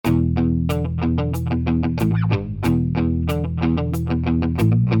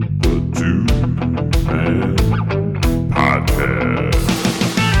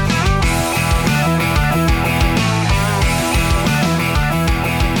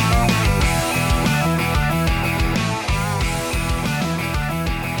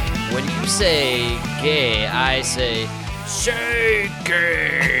say gay, I say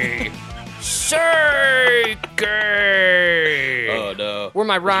gay. Say gay. Oh, no. We're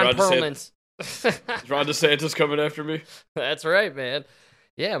my Ron Ron Perlmans. Is Ron DeSantis coming after me? That's right, man.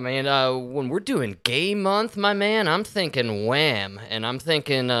 Yeah, man, when we're doing gay month, my man, I'm thinking Wham, and I'm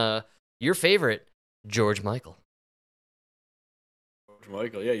thinking your favorite, George Michael. George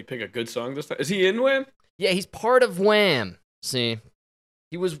Michael, yeah, you pick a good song this time. Is he in Wham? Yeah, he's part of Wham. See,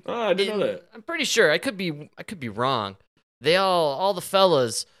 he was. Oh, I didn't know that. I'm pretty sure. I could be wrong. They all the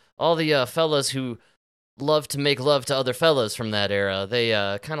fellas who love to make love to other fellas from that era, they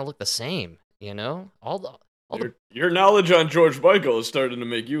kind of look the same, you know? Your knowledge on George Michael is starting to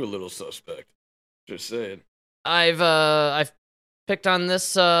make you a little suspect. Just saying. I've picked on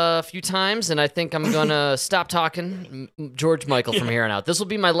this a few times, and I think I'm gonna stop talking George Michael from here on out. This will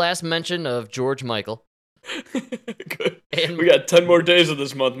be my last mention of George Michael. Good. And we got 10 more days of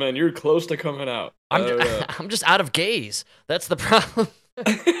this month, man. You're close to coming out. I'm just out of gays. That's the problem.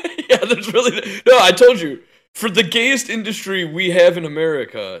 Yeah, there's really no. I told you, for the gayest industry we have in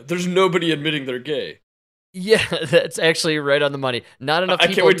America, there's nobody admitting they're gay. Yeah, that's actually right on the money. Not enough. I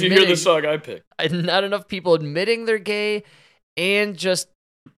can't wait to hear the song I picked. Not enough people admitting they're gay, and just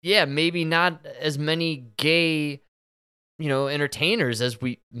maybe not as many gay, entertainers as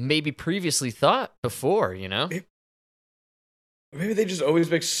we maybe previously thought before. Maybe they just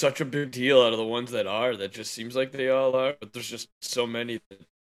always make such a big deal out of the ones that are. That just seems like they all are, but there's just so many.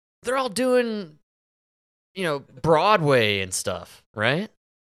 They're all doing, Broadway and stuff, right?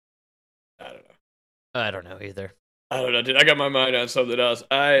 I don't know either. I don't know, dude. I got my mind on something else.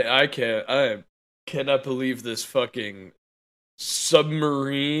 I cannot believe this fucking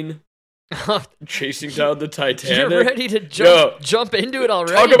submarine chasing down the Titanic. You're ready to jump into it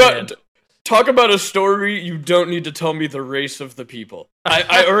already. Talk about a story you don't need to tell me the race of the people.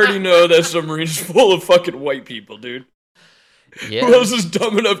 I already know that submarine's full of fucking white people, dude. Yeah. Who else is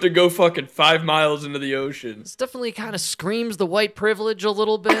dumb enough to go fucking 5 miles into the ocean? This definitely kind of screams the white privilege a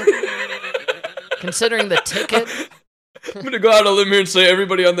little bit. Considering the ticket. I'm going to go out on a limb here and say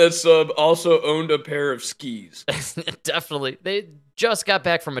everybody on that sub also owned a pair of skis. Definitely. They just got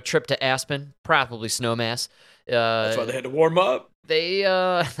back from a trip to Aspen, probably Snowmass. That's why they had to warm up.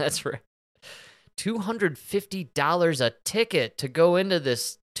 That's right. $250 a ticket to go into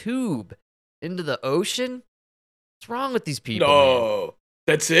this tube, into the ocean? What's wrong with these people? No. Man?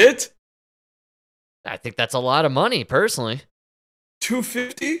 That's it? I think that's a lot of money, personally.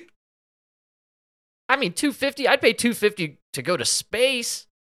 $250? I mean, $250. I'd pay $250 to go to space.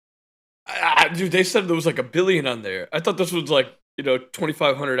 Dude, they said there was like $1 billion on there. I thought this was like,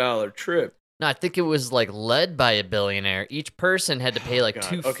 $2,500 trip. No, I think it was like led by a billionaire. Each person had to pay like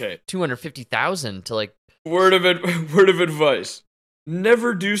 $250,000 to like. Word of advice: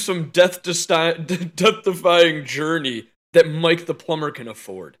 never do some death-defying journey that Mike the plumber can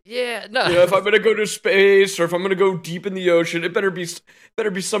afford. Yeah, no. If I'm gonna go to space or if I'm gonna go deep in the ocean, it better be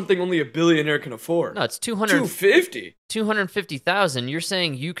something only a billionaire can afford. No, it's $250,000. You're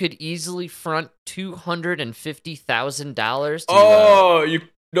saying you could easily front $250,000? Oh, you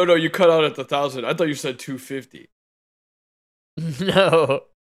cut out at the 1,000. I thought you said $250. No,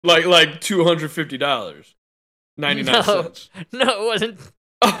 like $250, 99 cents. No, it wasn't.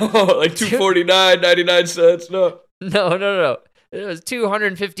 Oh, like $249, 99 cents. No. No. It was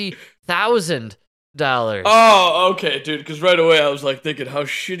 $250,000. Oh, okay, dude. Because right away I was like thinking, how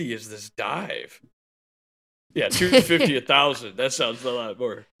shitty is this dive? Yeah, $250, 1,000. That sounds a lot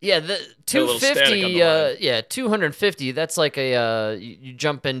more. Yeah, the $250. Yeah, $250. That's like you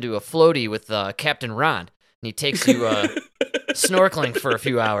jump into a floaty with Captain Ron, and he takes you snorkeling for a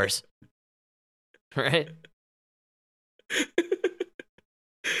few hours, right?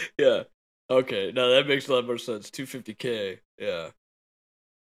 Yeah. Okay. Now that makes a lot more sense. $250K. Yeah.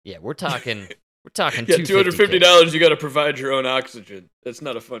 Yeah, we're talking. Yeah, $250. You got to provide your own oxygen. That's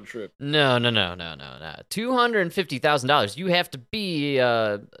not a fun trip. No. $250,000. You have to be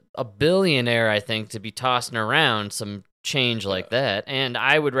a billionaire, I think, to be tossing around some change like that. And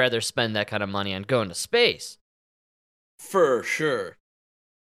I would rather spend that kind of money on going to space. For sure.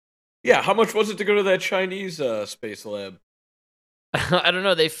 Yeah. How much was it to go to that Chinese space lab? I don't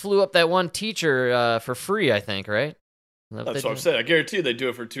know. They flew up that one teacher for free, I think, right? That's what I'm saying. I guarantee you they do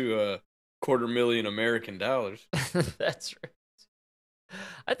it for $250,000 American dollars. That's right.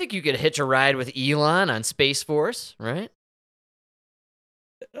 I think you could hitch a ride with Elon on Space Force, right?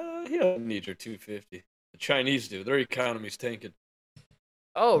 He don't need your $250. The Chinese do. Their economy's tanking.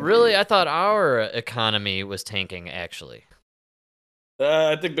 Oh, really? I thought our economy was tanking, actually.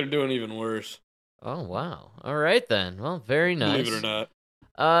 I think they're doing even worse. Oh, wow. All right, then. Well, very nice. Believe it or not.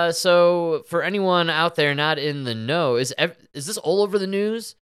 So for anyone out there not in the know, is this all over the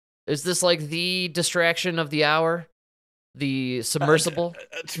news? Is this like the distraction of the hour? The submersible?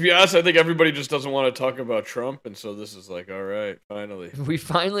 To be honest, I think everybody just doesn't want to talk about Trump, and so this is like, all right, finally. We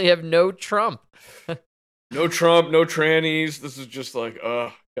finally have no Trump. No Trump, no trannies. This is just like,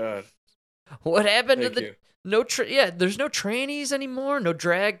 oh, God. What happened to the... there's no trannies anymore? No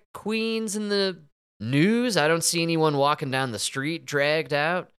drag queens in the news? I don't see anyone walking down the street dragged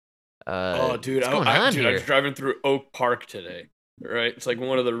out. Dude, I was driving through Oak Park today, right? It's like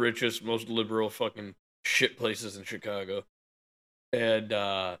one of the richest, most liberal fucking shit places in Chicago. And,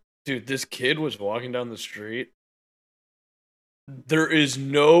 dude, this kid was walking down the street. There is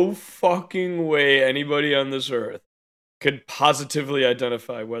no fucking way anybody on this earth could positively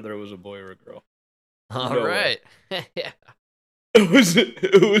identify whether it was a boy or a girl. All right. Yeah. It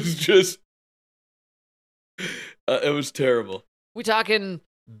was just it was terrible. We talking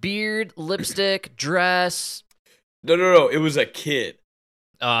beard, lipstick, dress? No. It was a kid.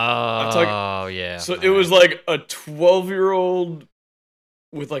 Oh, yeah. So it was like a 12-year-old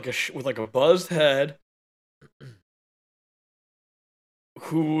with like a buzzed head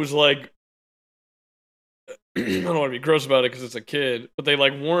who was like, I don't want to be gross about it because it's a kid, but they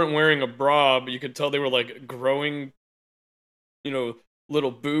like weren't wearing a bra, but you could tell they were like growing,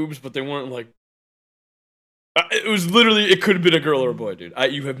 little boobs, but they weren't like. It was literally, it could have been a girl or a boy, dude.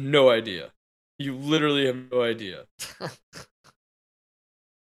 You have no idea. You literally have no idea.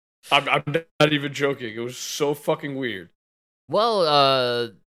 I'm not even joking. It was so fucking weird.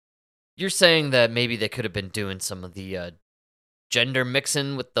 Well, you're saying that maybe they could have been doing some of the gender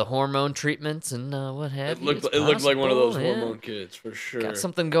mixing with the hormone treatments and what have you. It looked like one of those hormone kids, for sure. Got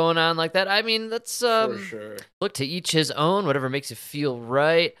something going on like that. I mean, that's for sure. Look, to each his own, whatever makes you feel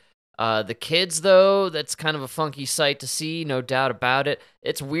right. The kids, though, that's kind of a funky sight to see, no doubt about it.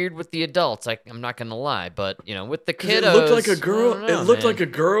 It's weird with the adults, I'm not going to lie, but, with the kiddos... It looked like a girl, like a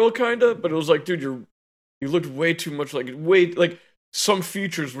girl, kind of, but it was like, dude, you looked way too much like some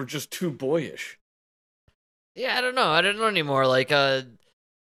features were just too boyish. Yeah, I don't know anymore, look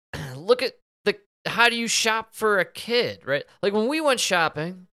at how do you shop for a kid, right? Like, when we went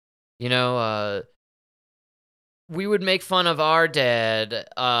shopping, we would make fun of our dad,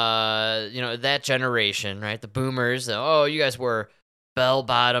 that generation, right? The boomers. Oh, you guys wore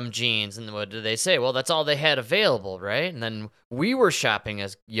bell-bottom jeans. And what did they say? Well, that's all they had available, right? And then we were shopping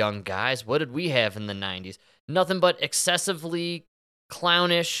as young guys. What did we have in the 90s? Nothing but excessively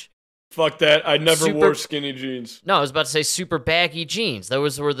clownish. Fuck that. I never wore skinny jeans. No, I was about to say super baggy jeans.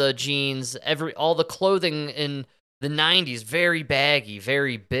 Those were the jeans, all the clothing in the 90s, very baggy,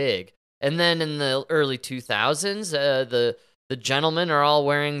 very big. And then in the early 2000s, the gentlemen are all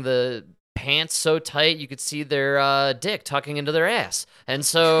wearing the pants so tight you could see their dick tucking into their ass. And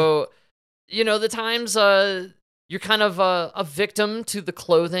so, the times you're kind of a victim to the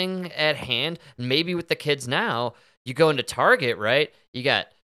clothing at hand. And maybe with the kids now, you go into Target, right? You got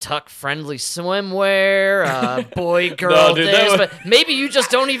tuck-friendly swimwear, boy, girl, but maybe you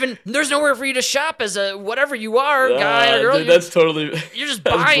just don't even, there's nowhere for you to shop as a whatever you are, guy or girl. Dude, that's totally, you're just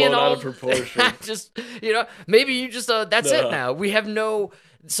buying all out of proportion. Just, maybe you just, that's it now. We have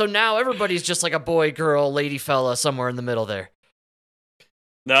so now everybody's just like a boy, girl, lady, fella, somewhere in the middle there.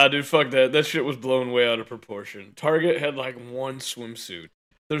 Nah, dude, fuck that. That shit was blown way out of proportion. Target had like one swimsuit.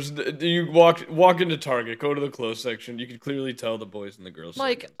 You walk into Target, go to the clothes section. You can clearly tell the boys and the girls.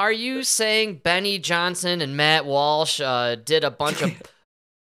 Mike, are you saying Benny Johnson and Matt Walsh did a bunch of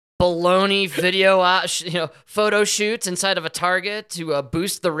baloney video, photo shoots inside of a Target to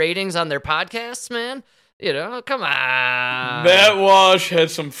boost the ratings on their podcasts, man? Come on. Matt Walsh had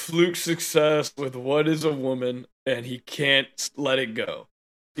some fluke success with What Is a Woman, and he can't let it go.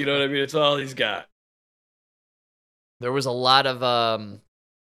 You know what I mean? It's all he's got. There was a lot of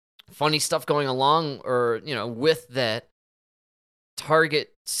funny stuff going along with that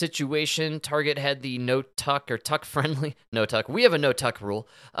Target situation. Target had the no tuck or tuck friendly no tuck. We have a no tuck rule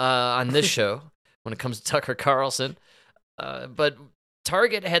on this show when it comes to Tucker Carlson. But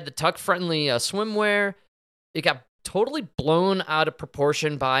Target had the tuck friendly swimwear. It got totally blown out of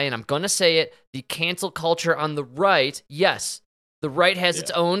proportion by, and I'm going to say it, the cancel culture on the right. Yes, the right has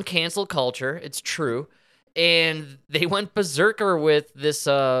its own cancel culture. It's true. And they went berserker with this,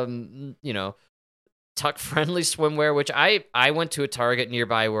 tuck-friendly swimwear, which I went to a Target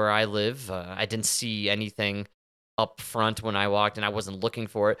nearby where I live. I didn't see anything up front when I walked, and I wasn't looking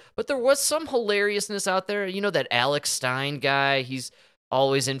for it. But there was some hilariousness out there. That Alex Stein guy, he's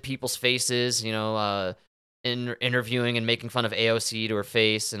always in people's faces, interviewing and making fun of AOC to her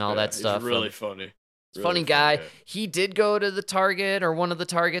face and all that stuff. He's really funny. Really funny guy. Yeah. He did go to the Target or one of the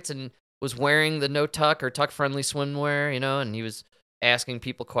Targets and was wearing the no tuck or tuck friendly swimwear, and he was asking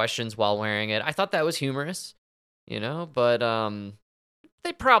people questions while wearing it. I thought that was humorous, but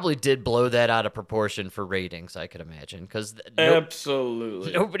they probably did blow that out of proportion for ratings, I could imagine, because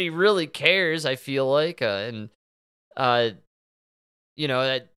absolutely nobody really cares, I feel like, it's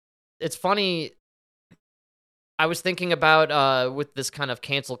funny. I was thinking about with this kind of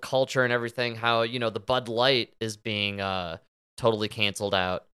cancel culture and everything, how the Bud Light is being totally canceled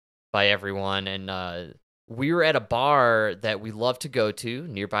out by everyone, and we were at a bar that we love to go to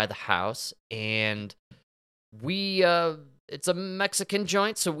nearby the house, and it's a Mexican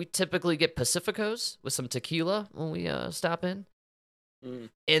joint, so we typically get Pacificos with some tequila when we stop in.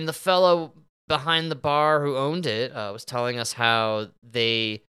 And the fellow behind the bar who owned it was telling us how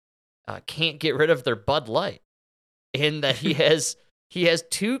they can't get rid of their Bud Light, and that he has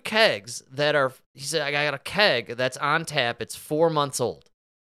 2 kegs that are. He said, "I got a keg that's on tap. It's 4 months old."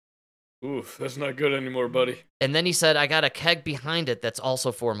 Oof, that's not good anymore, buddy. And then he said, "I got a keg behind it that's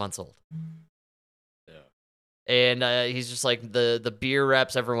also 4 months old." And he's just like, the beer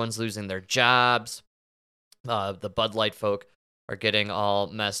reps, everyone's losing their jobs. The Bud Light folk are getting all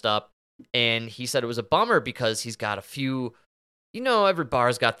messed up. And he said it was a bummer because he's got a few, every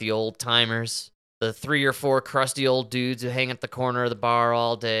bar's got the old timers, the 3 or 4 crusty old dudes who hang at the corner of the bar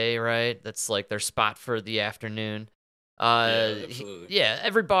all day, right? That's like their spot for the afternoon. Absolutely.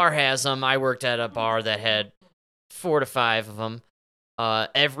 Every bar has them. I worked at a bar that had 4 to 5 of them.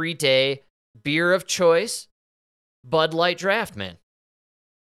 Every day, beer of choice. Bud Light Draft, man.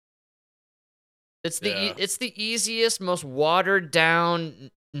 It's the easiest, most watered down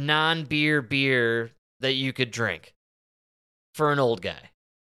non-beer beer that you could drink for an old guy.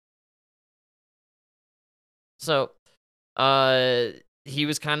 So, he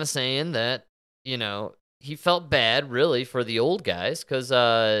was kind of saying that, he felt bad really for the old guys because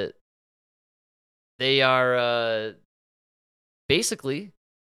they are basically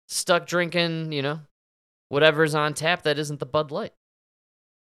stuck drinking, whatever's on tap that isn't the Bud Light.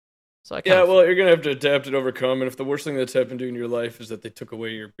 So you're gonna have to adapt and overcome. And if the worst thing that's happened to you in your life is that they took away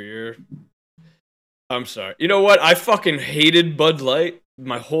your beer, I'm sorry. You know what? I fucking hated Bud Light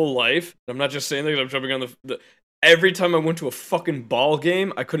my whole life. I'm not just saying that because I'm jumping on the. Every time I went to a fucking ball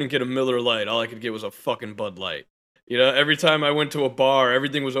game, I couldn't get a Miller Lite. All I could get was a fucking Bud Light. Every time I went to a bar,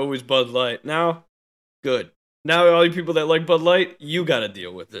 everything was always Bud Light. Now, good. Now, all you people that like Bud Light, you gotta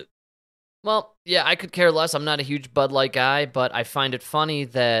deal with it. Well, yeah, I could care less. I'm not a huge Bud Light guy, but I find it funny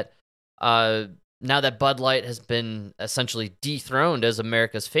that now that Bud Light has been essentially dethroned as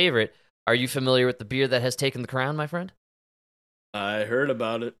America's favorite, are you familiar with the beer that has taken the crown, my friend? I heard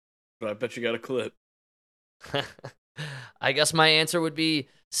about it, but I bet you got a clip. I guess my answer would be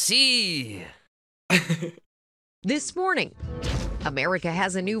C. This morning, America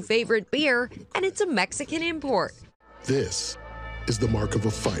has a new favorite beer, and it's a Mexican import. This is the mark of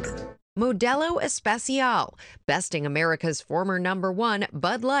a fighter. Modelo Especial, besting America's former #1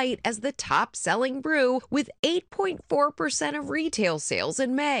 Bud Light as the top-selling brew with 8.4% of retail sales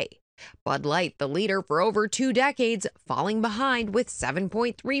in May. Bud Light, the leader for over 2 decades, falling behind with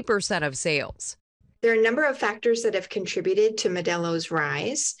 7.3% of sales. There are a number of factors that have contributed to Modelo's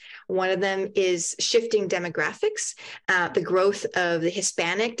rise. One of them is shifting demographics, the growth of the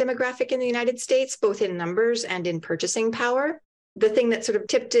Hispanic demographic in the United States, both in numbers and in purchasing power. The thing that sort of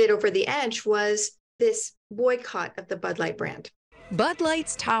tipped it over the edge was this boycott of the Bud Light brand. Bud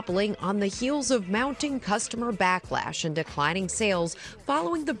Light's toppling on the heels of mounting customer backlash and declining sales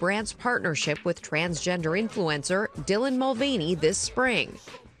following the brand's partnership with transgender influencer Dylan Mulvaney this spring.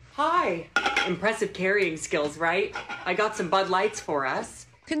 Hi. Impressive carrying skills, right? I got some Bud Lights for us.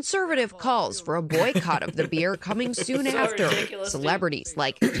 Conservative calls for a boycott of the beer coming soon after. Celebrities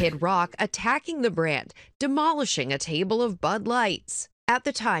like Kid Rock attacking the brand, demolishing a table of Bud Lights. At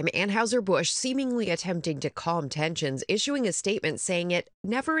the time, Anheuser-Busch seemingly attempting to calm tensions, issuing a statement saying it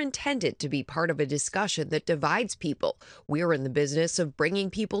never intended to be part of a discussion that divides people. We're in the business of bringing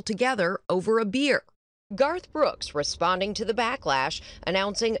people together over a beer. Garth Brooks responding to the backlash,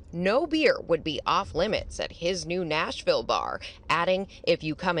 announcing no beer would be off limits at his new Nashville bar, adding, if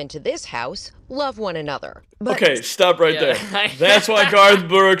you come into this house, love one another. But okay, stop right there. That's why Garth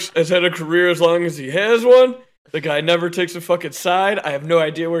Brooks has had a career as long as he has one. The guy never takes a fucking side. I have no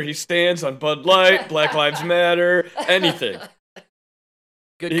idea where he stands on Bud Light, Black Lives Matter, anything.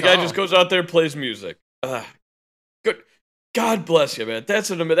 Good the call. Guy just goes out there and plays music. Good. God bless you, man.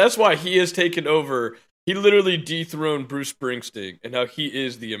 That's why he has taken over. He literally dethroned Bruce Springsteen, and now he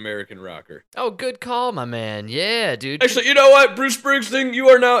is the American rocker. Oh, good call, my man. Yeah, dude. Actually, you know what? Bruce Springsteen, you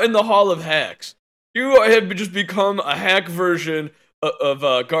are now in the Hall of Hacks. You have just become a hack version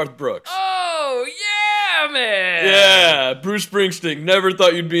of Garth Brooks. Oh, yeah, man! Yeah, Bruce Springsteen. Never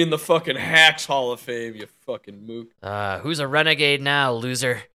thought you'd be in the fucking Hacks Hall of Fame, you fucking mook. Who's a renegade now,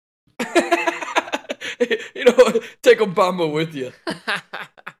 loser? You know, take Obama with you.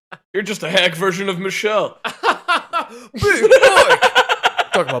 You're just a hack version of Michelle. Big Mike!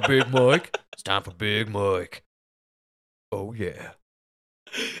 Talk about Big Mike. It's time for Big Mike. Oh, yeah.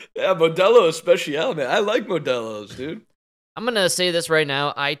 Yeah, Modelo Especial, man. I like Modelos, dude. I'm going to say this right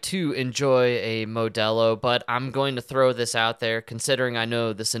now. I, too, enjoy a Modelo, but I'm going to throw this out there, considering I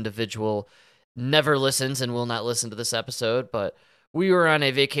know this individual never listens and will not listen to this episode, but we were on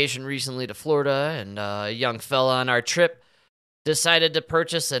a vacation recently to Florida, and a young fella on our trip decided to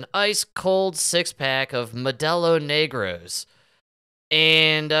purchase an ice-cold six-pack of Modelo Negros.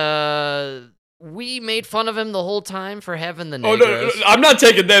 And we made fun of him the whole time for having the Negros. Oh, no, I'm not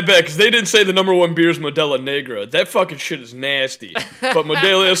taking that back, because they didn't say the number one beer is Modelo Negro. That fucking shit is nasty. But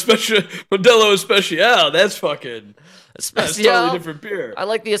Modelo Especial, that's fucking... That's a totally different beer. I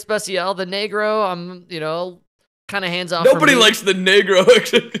like the Especial. The Negro, I'm, kind of hands off. Nobody likes the Negro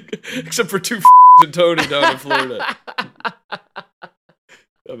except for two and Tony down in Florida.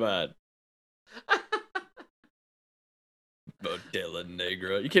 Come on. Modelo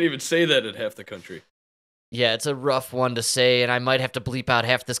Negro. You can't even say that in half the country. Yeah, it's a rough one to say, and I might have to bleep out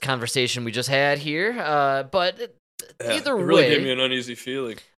half this conversation we just had here. But either way, it really gave me an uneasy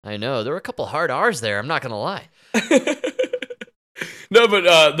feeling. I know. There were a couple hard R's there. I'm not going to lie. No,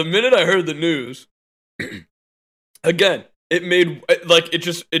 but the minute I heard the news, again, it made,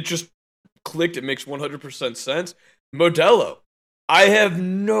 it just clicked. It makes 100% sense. Modelo. I have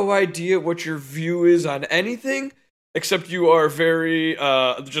no idea what your view is on anything, except you are very,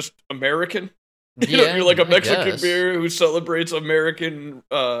 just American. Yeah, you're like a Mexican beer who celebrates American,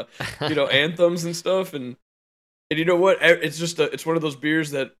 anthems and stuff. And you know what? It's one of those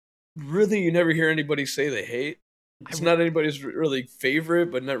beers that really you never hear anybody say they hate. It's not anybody's really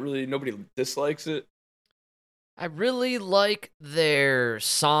favorite, but nobody dislikes it. I really like their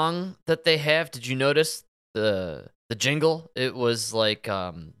song that they have. Did you notice the jingle? It was like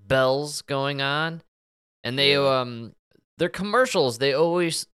bells going on, and they their commercials. They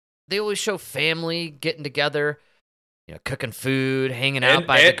always show family getting together, cooking food, hanging out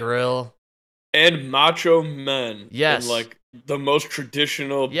by the grill, and macho men. Yes, in like the most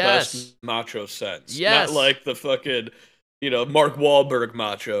traditional, best macho sense. Yes, not like the fucking Mark Wahlberg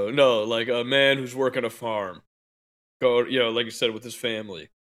macho. No, like a man who's working a farm. Go, like you said, with his family.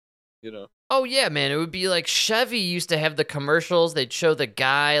 Oh yeah, man! It would be like Chevy used to have the commercials. They'd show the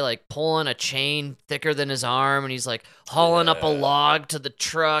guy like pulling a chain thicker than his arm, and he's like hauling up a log to the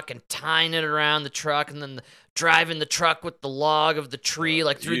truck and tying it around the truck, and then driving the truck with the log of the tree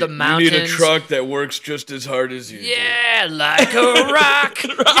like through the mountains. You need a truck that works just as hard as you. Yeah, like a rock.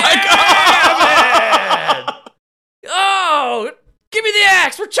 Yeah, man! Oh, give me the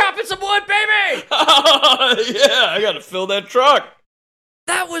axe. We're chopping some wood, baby. Yeah, I gotta fill that truck.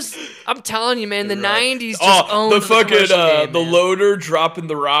 That was, I'm telling you, man, the 90s just owned the fucking, game, the loader dropping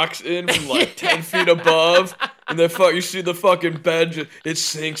the rocks in from like 10 feet above, and then you see the fucking bed, it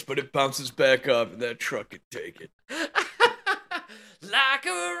sinks, but it bounces back up, and that truck can take it. Like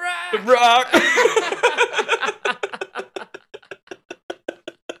a rock. The rock.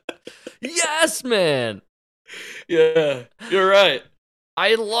 Yes, man. Yeah, you're right.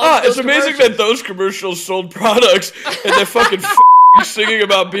 I love it's amazing that those commercials sold products, and they're fucking singing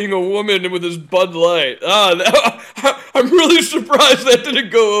about being a woman with his Bud Light. I'm really surprised that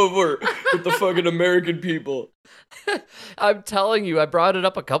didn't go over with the fucking American people. I'm telling you, I brought it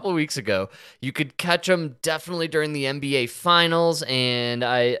up a couple weeks ago. You could catch them definitely during the NBA Finals, and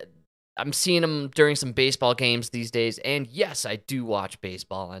I'm seeing them during some baseball games these days. And yes, I do watch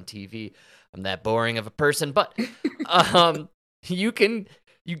baseball on TV. I'm that boring of a person, but you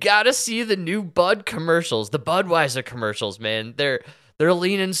gotta see the new Bud commercials, the Budweiser commercials, man. They're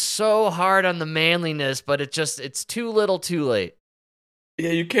leaning so hard on the manliness, but it's too little too late.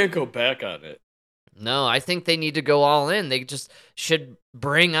 Yeah, you can't go back on it. No, I think they need to go all in. They just should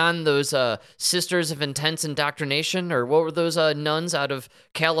bring on those Sisters of Intense Indoctrination, or what were those nuns out of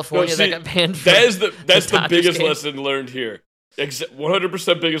California that got banned from that's the biggest lesson learned here.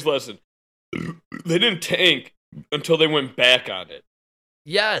 100% biggest lesson. They didn't tank until they went back on it.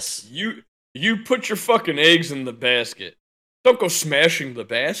 Yes. You put your fucking eggs in the basket. Don't go smashing the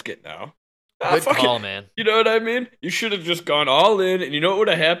basket now. Good call, man. You know what I mean? You should have just gone all in, and you know what would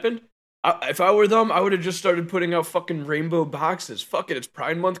have happened? If I were them, I would have just started putting out fucking rainbow boxes. Fuck it, it's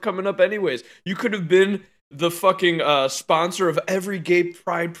Pride Month coming up anyways. You could have been the fucking sponsor of every gay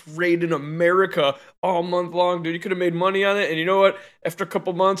pride parade in America all month long, dude. You could have made money on it, and you know what? After a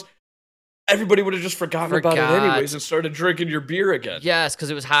couple months, everybody would have just forgotten about it anyways and started drinking your beer again. Yes, because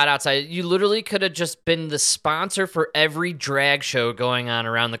it was hot outside. You literally could have just been the sponsor for every drag show going on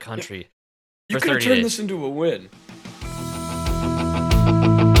around the country. You could have turned this into a win.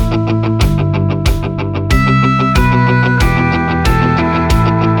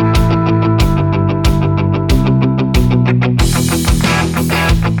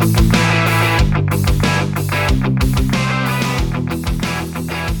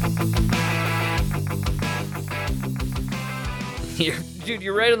 Dude,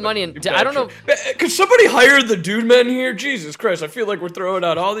 you're right on the money, and I don't know. Could somebody hire the dude men here? Jesus Christ, I feel like we're throwing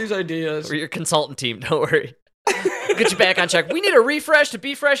out all these ideas. We're your consultant team, don't worry. We'll get you back on track. We need a refresh to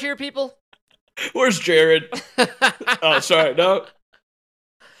be fresh here, people. Where's Jared? Oh, sorry, no.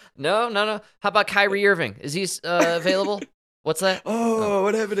 No. How about Kyrie Irving? Is he available? What's that? Oh,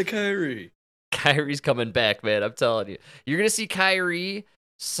 what happened to Kyrie? Kyrie's coming back, man. I'm telling you. You're going to see Kyrie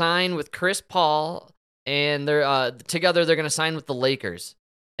sign with Chris Paul, and they're together they're going to sign with the Lakers.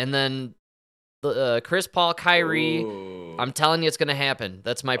 And then Chris Paul, Kyrie, Ooh. I'm telling you it's going to happen.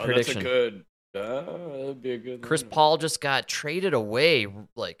 That's my prediction. That'd be a good Chris Paul just got traded away,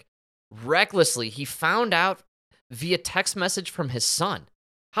 like, recklessly. He found out via text message from his son.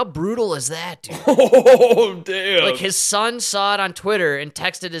 How brutal is that, dude? Oh, damn. Like, his son saw it on Twitter and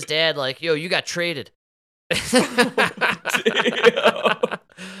texted his dad, like, yo, you got traded. Oh,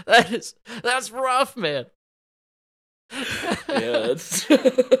 damn. That's rough, man. Yeah,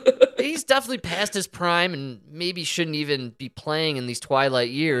 he's definitely past his prime and maybe shouldn't even be playing in these twilight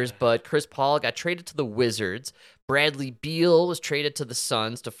years, but Chris Paul got traded to the Wizards. Bradley Beal was traded to the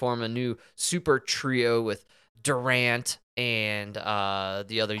Suns to form a new super trio with Durant and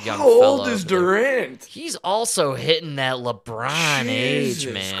the other young fellow. How old is Durant? He's also hitting that LeBron age,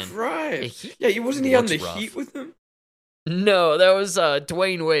 man. Jesus Christ. He wasn't he on the rough. Heat with him? No, that was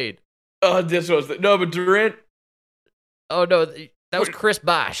Dwayne Wade. Oh, this was no, but Durant. Oh no, that was Chris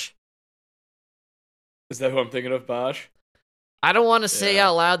Bosh. Is that who I'm thinking of, Bosh? I don't want to say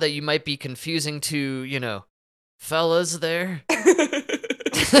out loud that you might be confusing to, fellas there.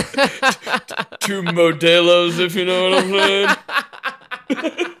 Two Modelos, if you know what I'm saying.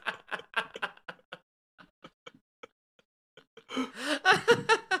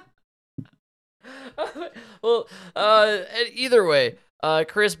 Well, either way,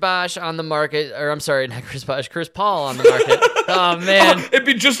 Chris Bosh on the market, or I'm sorry, not Chris Bosh, Chris Paul on the market. Oh, man. It'd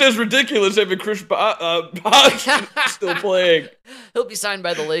be just as ridiculous if Chris Bosh still playing. He'll be signed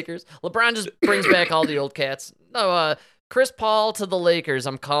by the Lakers. LeBron just brings back all the old cats. No, Chris Paul to the Lakers,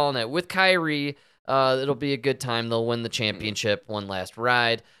 I'm calling it. With Kyrie, it'll be a good time. They'll win the championship, one last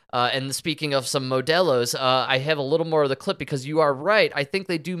ride. And speaking of some Modelos, I have a little more of the clip because you are right. I think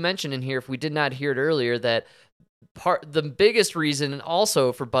they do mention in here, if we did not hear it earlier, that the biggest reason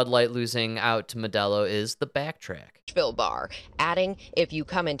also for Bud Light losing out to Modelo is the backtrack. Bar, adding, if you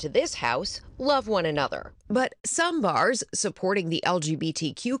come into this house, love one another. But some bars supporting the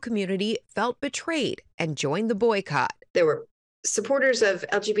LGBTQ community felt betrayed and joined the boycott. There were supporters of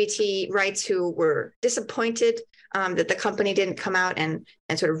LGBT rights who were disappointed that the company didn't come out and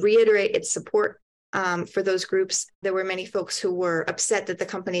sort of reiterate its support for those groups. There were many folks who were upset that the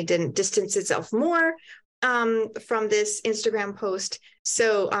company didn't distance itself more from this Instagram post.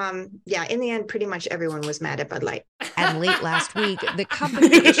 So, in the end, pretty much everyone was mad at Bud Light. And late last week, the company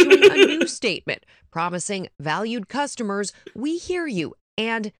issuing a new statement promising valued customers, we hear you,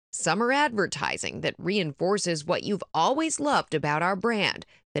 and summer advertising that reinforces what you've always loved about our brand,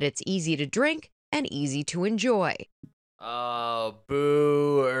 that it's easy to drink and easy to enjoy. Oh,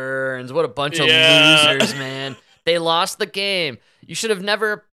 boo earns. What a bunch of losers, man. They lost the game. You should have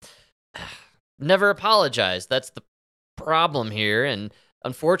never apologized. That's the problem here. And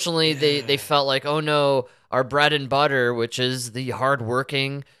unfortunately, they felt like, oh no, our bread and butter, which is the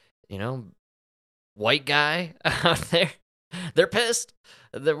hardworking, white guy out there, they're pissed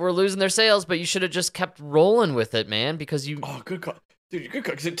that we're losing their sales, but you should have just kept rolling with it, man, because you... Oh, good call. Dude, good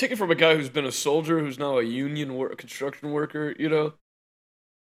call. Because take it from a guy who's been a soldier, who's now a union construction worker,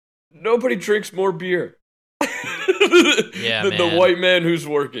 Nobody drinks more beer. Than the white man who's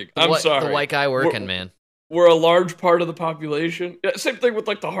working. I'm sorry. The white guy working, man. We're a large part of the population. Yeah, same thing with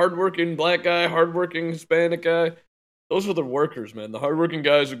the hardworking black guy, hardworking Hispanic guy. Those are the workers, man. The hardworking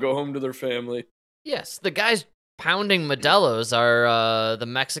guys who go home to their family. Yes, the guys pounding Modelos are the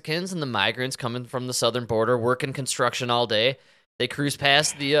Mexicans and the migrants coming from the southern border, working construction all day. They cruise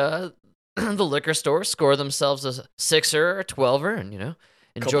past the the liquor store, score themselves a 6er or 12er, and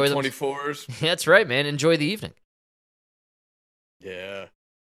Enjoy the 24s. That's right, man. Enjoy the evening. Yeah.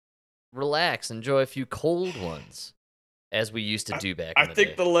 Relax. Enjoy a few cold ones, as we used to do back in the day. I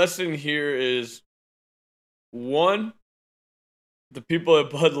think the lesson here is, one, the people at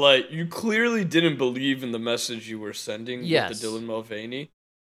Bud Light, you clearly didn't believe in the message you were sending with the Dylan Mulvaney.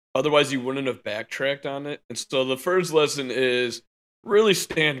 Otherwise, you wouldn't have backtracked on it. And so the first lesson is really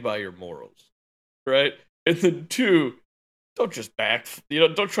stand by your morals, right? And then two, don't just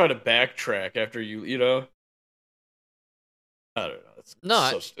don't try to backtrack after you know. I don't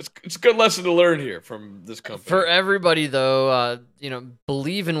know. It's a good lesson to learn here from this company. For everybody, though,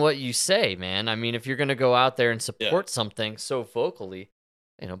 believe in what you say, man. I mean, if you're going to go out there and support something so vocally,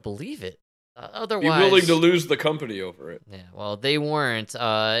 believe it. Otherwise, be willing to lose the company over it. Yeah, well, they weren't,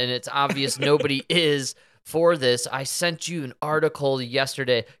 and it's obvious nobody is for this. I sent you an article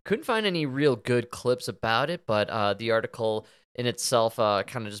yesterday. Couldn't find any real good clips about it, but the article in itself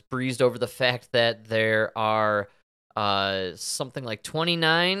kind of just breezed over the fact that there are something like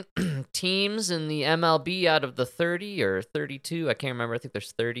 29 teams in the MLB out of the 30 or 32. I can't remember. I think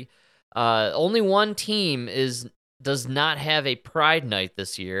there's 30. Only one team does not have a Pride Night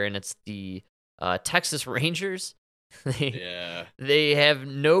this year, and it's the Texas Rangers. They have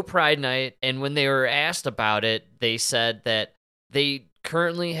no Pride Night, and when they were asked about it, they said that they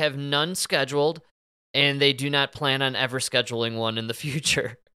currently have none scheduled, and they do not plan on ever scheduling one in the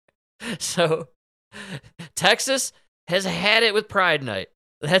future. So, Texas has had it with Pride Night.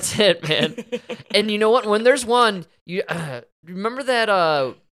 That's it, man. And you know what? When there's one, you remember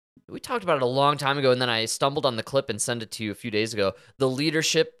that we talked about it a long time ago, and then I stumbled on the clip and sent it to you a few days ago. The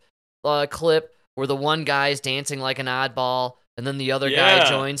leadership clip where the one guy is dancing like an oddball, and then the other guy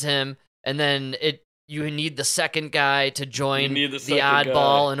joins him, and then you need the second guy to join the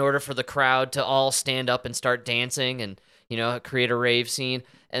oddball in order for the crowd to all stand up and start dancing and create a rave scene.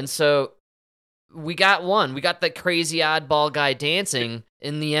 And so we got one. We got the crazy oddball guy dancing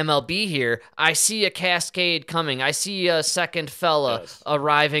in the MLB here. I see a cascade coming. I see a second fella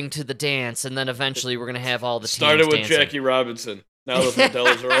arriving to the dance, and then eventually we're going to have all the teams started with dancing. Jackie Robinson. Now the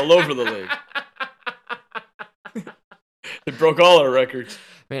Modelos are all over the league. They broke all our records.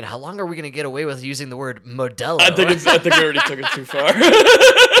 Man, how long are we going to get away with using the word Modelo? I think we already took it too far.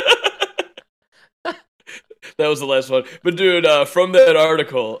 That was the last one. But dude, from that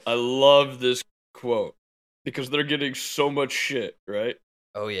article, I love this quote because they're getting so much shit, right?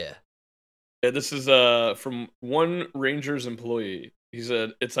 Oh yeah. And this is from one Rangers employee. He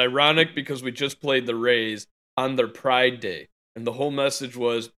said, "It's ironic because we just played the Rays on their Pride Day, and the whole message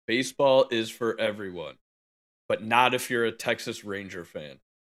was baseball is for everyone, but not if you're a Texas Ranger fan."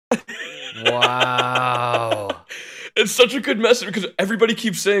 Wow. It's such a good message because everybody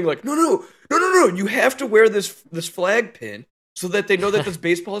keeps saying like, no, you have to wear this flag pin so that they know that this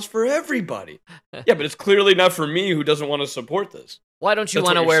baseball is for everybody. Yeah, but it's clearly not for me who doesn't want to support this. Why don't you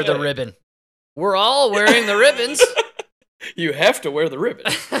want to wear the ribbon? We're all wearing the ribbons. You have to wear the ribbon.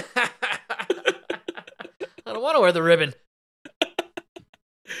 I don't want to wear the ribbon.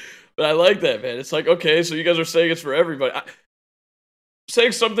 But I like that, man. It's like, okay, so you guys are saying it's for everybody.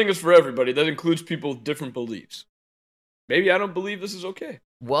 Saying something is for everybody, that includes people with different beliefs. Maybe I don't believe this is okay.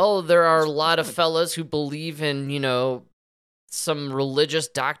 Well, there are a lot of fellas who believe in, some religious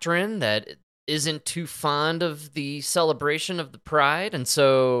doctrine that isn't too fond of the celebration of the pride. And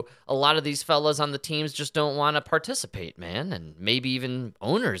so a lot of these fellas on the teams just don't want to participate, man. And maybe even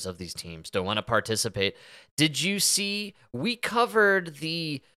owners of these teams don't want to participate. Did you see, we covered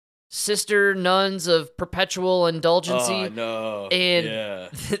the Sister Nuns of Perpetual Indulgency. Oh, no. And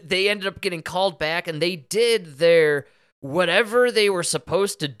they ended up getting called back, and they did their whatever they were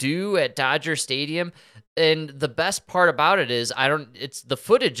supposed to do at Dodger Stadium. And the best part about it is the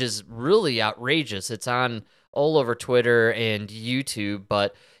footage is really outrageous. It's on all over Twitter and YouTube,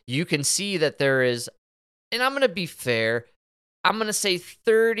 but you can see that there is, and I'm going to be fair, I'm going to say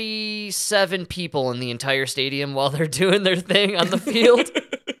 37 people in the entire stadium while they're doing their thing on the field.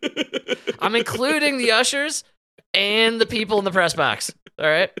 I'm including the ushers and the people in the press box. All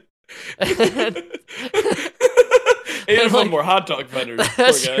right. And one more hot dog vendors.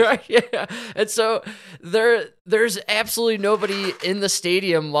 That's right. Yeah. And so there's absolutely nobody in the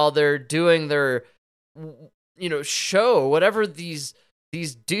stadium while they're doing their, show, whatever these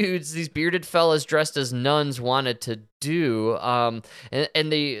dudes, these bearded fellas dressed as nuns wanted to do. And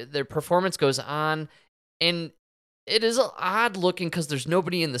their performance goes on, and it is odd looking because there's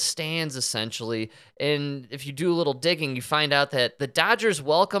nobody in the stands, essentially. And if you do a little digging, you find out that the Dodgers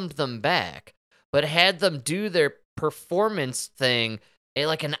welcomed them back, but had them do their performance thing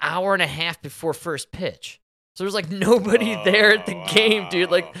like an hour and a half before first pitch. So there's like nobody there at the game,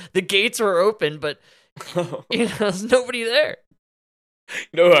 dude. Like the gates were open, but there's nobody there.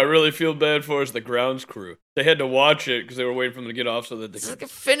 No, I really feel bad for is the grounds crew. They had to watch it because they were waiting for them to get off so that they could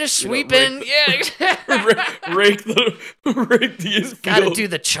finish sweeping. Rake the Got to do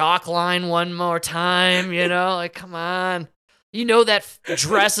the chalk line one more time. Like come on. That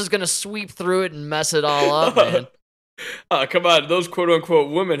dress is gonna sweep through it and mess it all up, man. Come on, those quote-unquote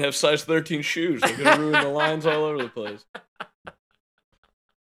women have size 13 shoes. They're going to ruin the lines all over the place.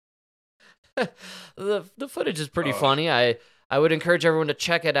 The footage is pretty funny. I would encourage everyone to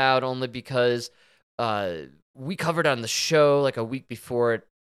check it out only because we covered on the show like a week before it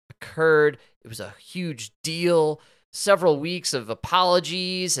occurred. It was a huge deal. Several weeks of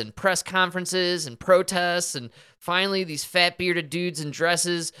apologies and press conferences and protests, and finally these fat bearded dudes in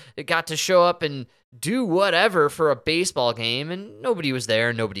dresses got to show up and do whatever for a baseball game, and nobody was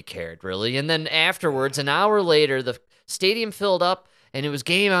there, nobody cared really. And then afterwards, an hour later, the stadium filled up and it was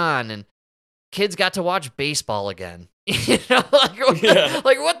game on, and kids got to watch baseball again. Like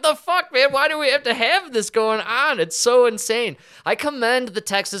what the fuck, man? Why do we have to have this going on? It's so insane. I commend the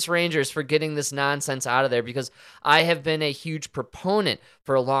Texas Rangers for getting this nonsense out of there because I have been a huge proponent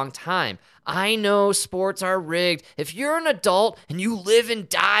for a long time. I know sports are rigged. If you're an adult and you live and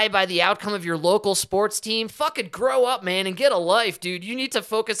die by the outcome of your local sports team, fucking grow up, man, and get a life, dude. You need to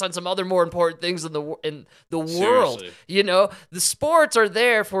focus on some other more important things in the world. Seriously. The sports are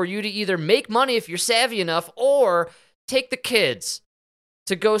there for you to either make money if you're savvy enough or take the kids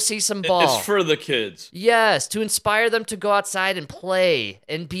to go see some ball. It's for the kids. Yes, to inspire them to go outside and play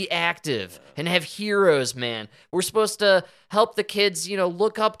and be active and have heroes, man. We're supposed to help the kids,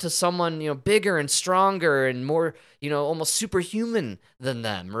 look up to someone, bigger and stronger and more, almost superhuman than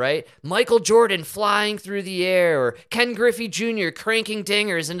them, right? Michael Jordan flying through the air, or Ken Griffey Jr. cranking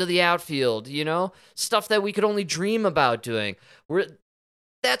dingers into the outfield, stuff that we could only dream about doing.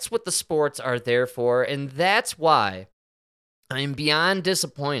 That's what the sports are there for, and that's why I am beyond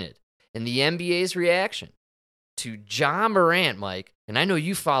disappointed in the NBA's reaction to Ja Morant, Mike. And I know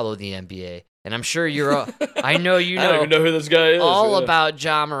you follow the NBA, and I'm sure I know you know. I don't even know who this guy is. About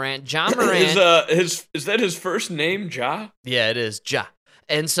Ja Morant. Ja Morant. Is that his first name, Ja? Yeah, it is Ja.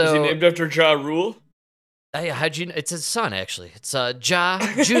 And so is he named after Ja Rule? How'd you know? It's his son, actually. It's Ja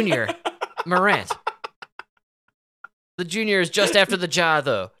Jr. Morant. The junior is just after the Ja,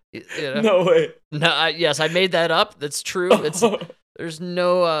 though. No way. No, yes, I made that up. That's true. There's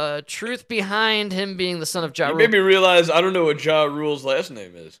no truth behind him being the son of Ja Rule. You made me realize I don't know what Ja Rule's last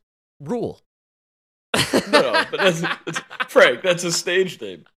name is. Rule. No, but that's Frank. That's his stage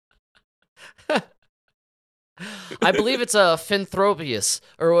name. I believe it's Finthropius,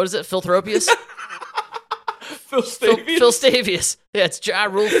 or what is it? Philthropius? Phil Stavius. Phil Stavius. Yeah, it's Ja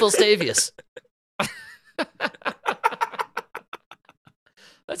Rule Phil Stavius.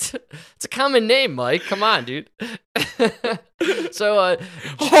 It's a common name, Mike. Come on, dude. So,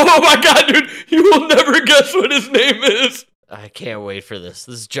 oh my God, dude, you will never guess what his name is. I can't wait for this.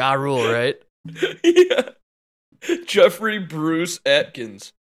 This is Ja Rule, right? Yeah. Jeffrey Bruce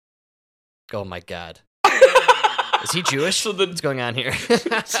Atkins. Oh my God. Is he Jewish? What's going on here?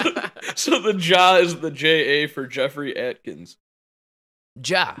 so the Ja is the J-A for Jeffrey Atkins.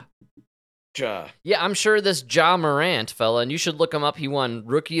 Ja. Ja. Yeah, I'm sure this Ja Morant fella, and you should look him up. He won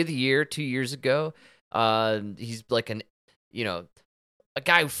Rookie of the Year 2 years ago. He's like a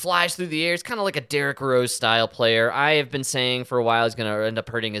guy who flies through the air. It's kind of like a Derrick Rose style player. I have been saying for a while he's going to end up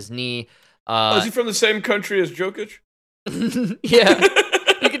hurting his knee. Is he from the same country as Jokic? Yeah.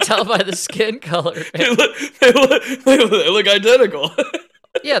 You can tell by the skin color. They look identical.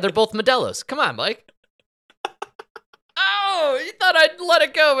 Yeah, they're both Modelos. Come on, Mike. Oh, you thought I'd let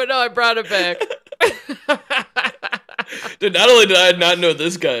it go, but no, I brought it back. Dude, not only did I not know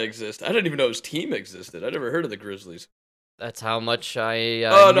this guy existed, I didn't even know his team existed. I never heard of the Grizzlies. That's how much I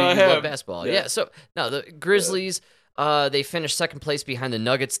love basketball. Yeah. So, no, the Grizzlies, they finished second place behind the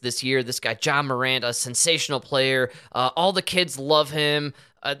Nuggets this year. This guy, Ja Morant, a sensational player. All the kids love him.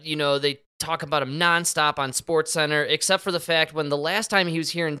 They talk about him nonstop on SportsCenter, except for the fact when the last time he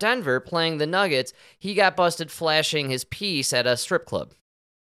was here in Denver playing the Nuggets, he got busted flashing his piece at a strip club.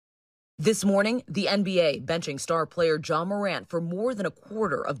 This morning, the NBA benching star player Ja Morant for more than a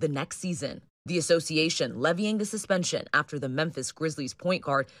quarter of the next season. The association levying the suspension after the Memphis Grizzlies point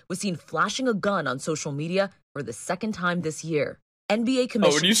guard was seen flashing a gun on social media for the second time this year. NBA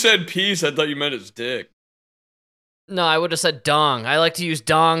commission. Oh, when you said piece, I thought you meant his dick. No, I would have said dong. I like to use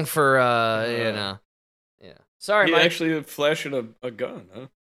dong for, Yeah. Sorry, Mike. Actually flashing a gun, huh?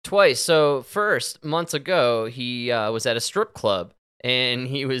 Twice. So, first, months ago, he was at a strip club, and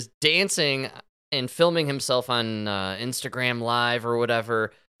he was dancing and filming himself on Instagram Live or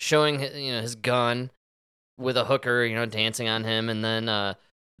whatever, showing his gun with a hooker, dancing on him. And then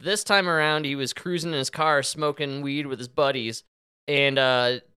this time around, he was cruising in his car, smoking weed with his buddies, and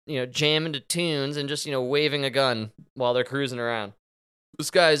jamming to tunes and just waving a gun while they're cruising around. This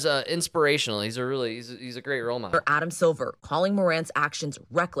guy's inspirational. He's a great role model. Adam Silver calling Morant's actions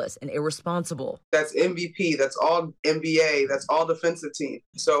reckless and irresponsible. That's MVP. That's all NBA. That's all defensive team.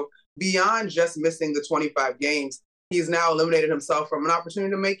 So beyond just missing the 25 games, he's now eliminated himself from an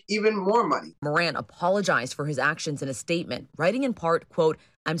opportunity to make even more money. Morant apologized for his actions in a statement, writing in part, quote,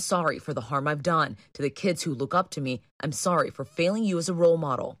 "I'm sorry for the harm I've done. To the kids who look up to me, I'm sorry for failing you as a role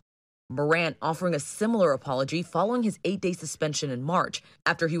model." Morant offering a similar apology following his 8-day suspension in March,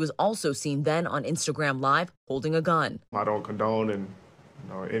 after he was also seen then on Instagram Live holding a gun. I don't condone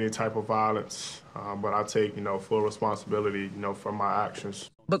any type of violence, but I take full responsibility for my actions.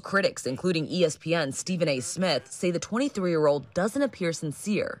 But critics, including ESPN's Stephen A. Smith, say the 23-year-old doesn't appear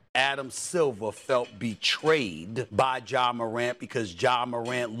sincere. Adam Silver felt betrayed by Ja Morant because Ja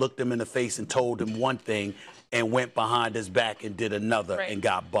Morant looked him in the face and told him one thing and went behind his back and did another and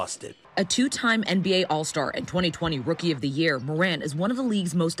got busted. A two-time NBA All-Star and 2020 Rookie of the Year, Morant is one of the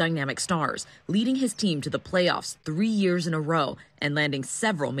league's most dynamic stars, leading his team to the playoffs 3 years in a row and landing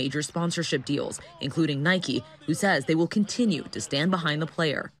several major sponsorship deals, including Nike, who says they will continue to stand behind the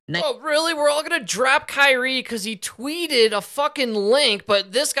player. Oh, really? We're all going to drop Kyrie because he tweeted a fucking link,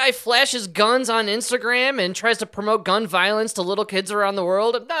 but this guy flashes guns on Instagram and tries to promote gun violence to little kids around the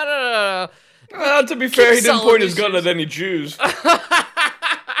world? No. To be fair, he didn't point his gun at any Jews.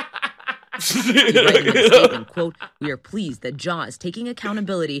 Statement, quote, "We are pleased that Ja is taking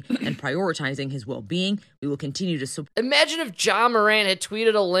accountability and prioritizing his well-being. We will continue to support." Imagine if Ja Morant had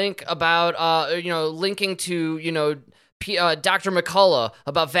tweeted a link about, linking to, Dr. McCullough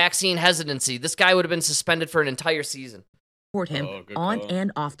about vaccine hesitancy. This guy would have been suspended for an entire season. Support him on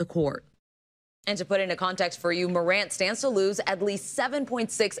and off the court. And to put into context for you, Morant stands to lose at least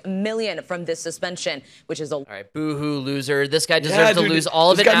 $7.6 million from this suspension, which is all right, boo-hoo, loser. This guy deserves to lose all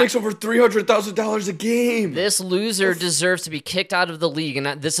of it. This guy makes over $300,000 a game. This loser deserves to be kicked out of the league,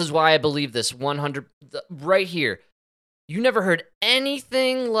 and this is why I believe this 100 right here. You never heard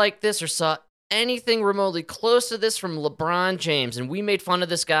anything like this or saw anything remotely close to this from LeBron James, and we made fun of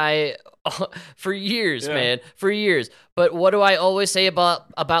this guy for years, man, for years. But what do I always say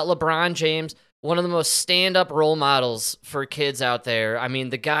about LeBron James? One of the most stand-up role models for kids out there. I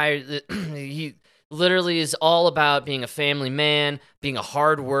mean, the guy, he literally is all about being a family man, being a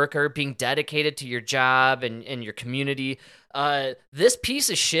hard worker, being dedicated to your job and your community. This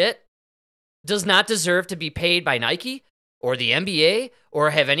piece of shit does not deserve to be paid by Nike or the NBA or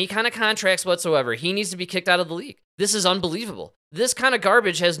have any kind of contracts whatsoever. He needs to be kicked out of the league. This is unbelievable. This kind of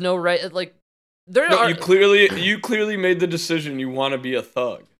garbage has no right. You clearly made the decision. You want to be a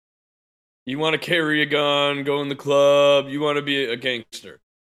thug. You want to carry a gun, go in the club. You want to be a gangster.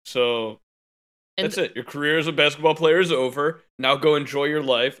 So that's it. Your career as a basketball player is over. Now go enjoy your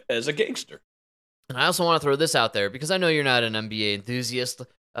life as a gangster. And I also want to throw this out there because I know you're not an NBA enthusiast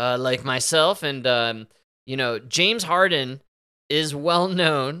like myself. And, James Harden is well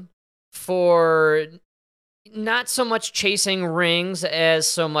known for not so much chasing rings as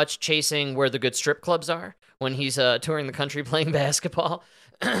so much chasing where the good strip clubs are when he's touring the country playing basketball.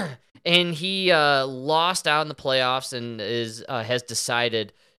 And he lost out in the playoffs and has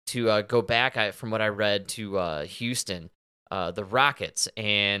decided to go back, from what I read, to Houston, the Rockets.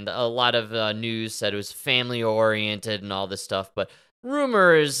 And a lot of news said it was family-oriented and all this stuff. But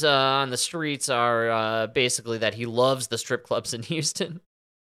rumors on the streets are basically that he loves the strip clubs in Houston.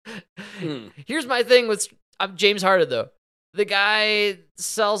 Here's my thing with James Harden, though. The guy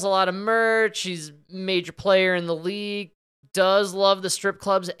sells a lot of merch. He's a major player in the league. Does love the strip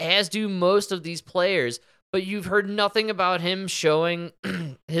clubs, as do most of these players, but you've heard nothing about him showing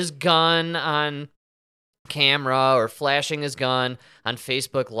his gun on camera or flashing his gun on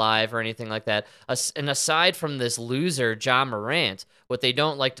Facebook Live or anything like that. And aside from this loser, Ja Morant, what they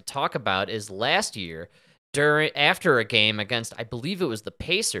don't like to talk about is last year, after a game against, I believe it was the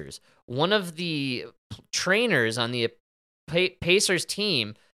Pacers, one of the trainers on the Pacers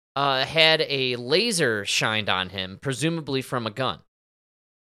team had a laser shined on him, presumably from a gun.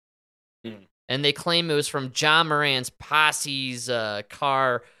 And they claim it was from Ja Morant's posse's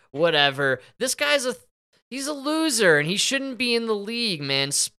car, whatever. This guy's He's a loser, and he shouldn't be in the league,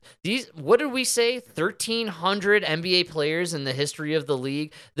 man. What did we say? 1,300 NBA players in the history of the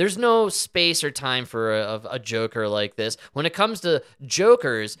league. There's no space or time for a joker like this. When it comes to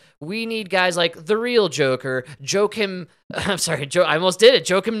jokers, we need guys like the real Joker, Joakim. I'm sorry, I almost did it.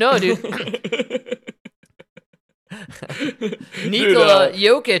 Joakim Noah, dude. Nikola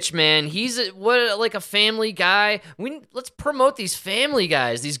Jokic, man, he's like a family guy. Let's promote these family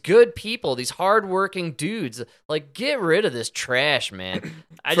guys, these good people, these hardworking dudes. Like, get rid of this trash, man.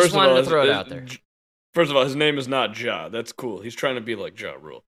 I just wanted to throw it out there. First of all, his name is not Ja. That's cool. He's trying to be like Ja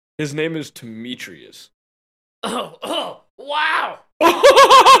Rule. His name is Demetrius. Oh, wow.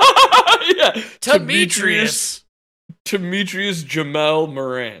 Yeah, Demetrius Jamel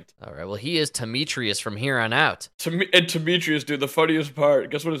Morant. All right, well, he is Demetrius from here on out. And Demetrius, dude, the funniest part,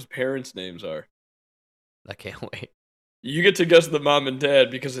 guess what his parents' names are? I can't wait. You get to guess the mom and dad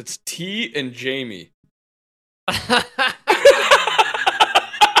because it's T and Jamie.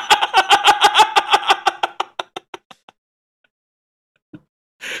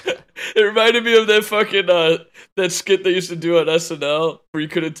 It reminded me of that fucking, that skit they used to do on SNL where you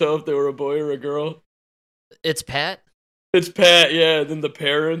couldn't tell if they were a boy or a girl. It's Pat? It's Pat, yeah, and then the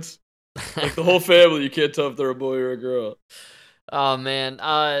parents. Like the whole family, you can't tell if they're a boy or a girl. Oh, man.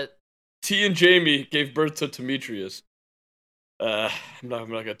 T and Jamie gave birth to Demetrius. I'm not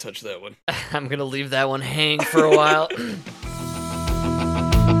going to touch that one. I'm going to leave that one hang for a while.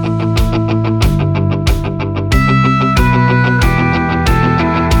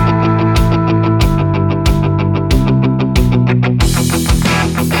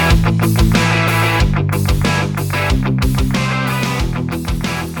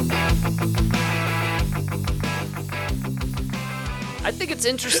 I think it's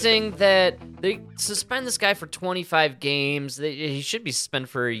interesting that they suspend this guy for 25 games. He should be suspended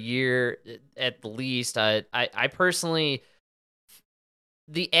for a year at the least. I personally,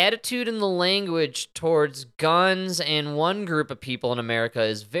 the attitude and the language towards guns and one group of people in America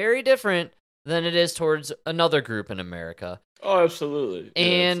is very different than it is towards another group in America. Oh, absolutely.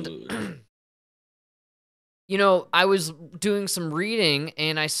 And, yeah, absolutely. You know, I was doing some reading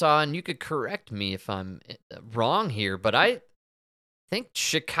and I saw, and you could correct me if I'm wrong here, but I think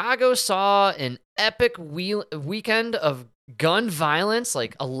Chicago saw an epic weekend of gun violence,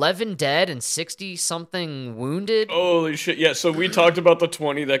 like 11 dead and 60-something wounded. Holy shit, yeah, so we talked about the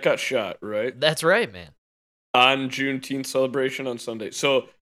 20 that got shot, right? That's right, man. On Juneteenth celebration on Sunday. So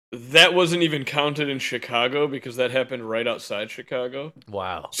that wasn't even counted in Chicago because that happened right outside Chicago.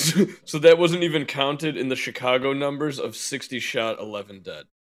 Wow. So that wasn't even counted in the Chicago numbers of 60 shot, 11 dead.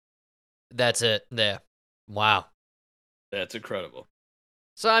 That's it, yeah. Wow. That's incredible.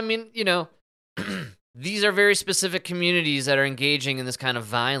 So, I mean, you know, these are very specific communities that are engaging in this kind of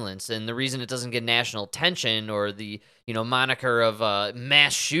violence, and the reason it doesn't get national attention or the, you know, moniker of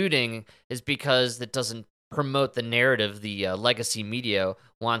mass shooting is because it doesn't promote the narrative the legacy media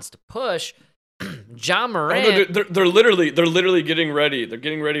wants to push. Ja Morant. Oh, no, they're literally getting ready. They're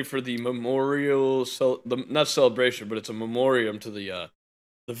getting ready for the memorial, not celebration, but it's a memoriam to the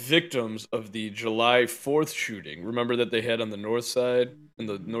victims of the July 4th shooting. Remember that they had on the north side, in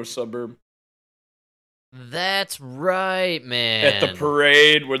the north suburb? That's right, man. At the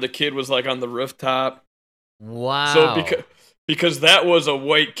parade where the kid was like on the rooftop. Wow. So because that was a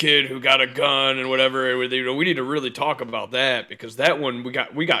white kid who got a gun and whatever, you know, we need to really talk about that because that one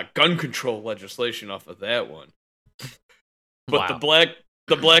we got gun control legislation off of that one. But wow.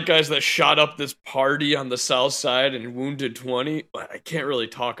 The black guys that shot up this party on the south side and wounded 20, I can't really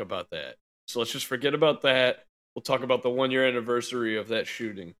talk about that. So let's just forget about that. We'll talk about the 1-year anniversary of that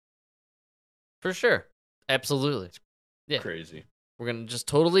shooting. For sure. Absolutely. Yeah. Crazy. We're going to just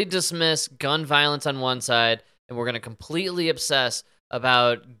totally dismiss gun violence on one side, and we're going to completely obsess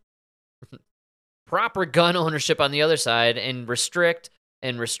about proper gun ownership on the other side and restrict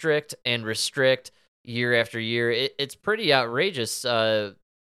and restrict and restrict year after year. It's pretty outrageous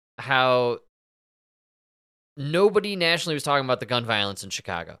how nobody nationally was talking about the gun violence in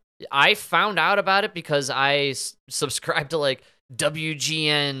Chicago. I found out about it because I subscribed to like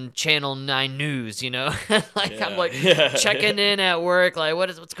WGN Channel 9 News, you know? I'm like checking in at work, like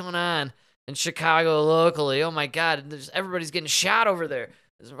what's going on in Chicago locally? Oh my God, everybody's getting shot over there.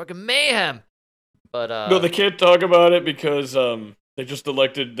 There's fucking mayhem. But no, they can't talk about it because they just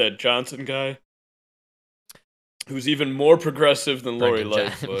elected that Johnson guy, who's even more progressive than Lori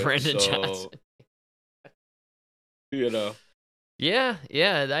Lightfoot. Brandon Johnson. You know. Yeah,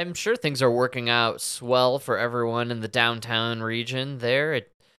 I'm sure things are working out swell for everyone in the downtown region there.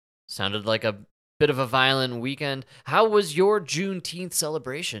 It sounded like a bit of a violent weekend. How was your Juneteenth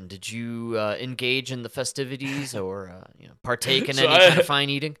celebration? Did you engage in the festivities or partake in any kind of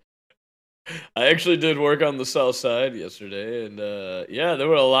fine eating? I actually did work on the South Side yesterday, and there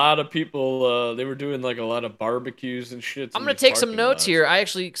were a lot of people. They were doing like a lot of barbecues and shit. I'm gonna take some notes here.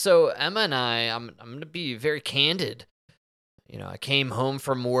 So Emma and I'm gonna be very candid. I came home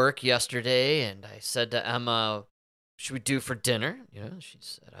from work yesterday, and I said to Emma, "What should we do for dinner?" She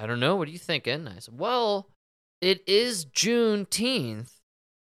said, "I don't know. What are you thinking?" I said, "Well, it is Juneteenth.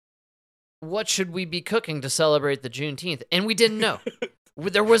 What should we be cooking to celebrate the Juneteenth?" And we didn't know.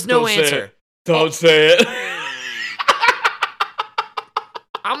 There was no answer. Don't say it.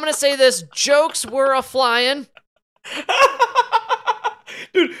 I'm going to say this. Jokes were a-flying.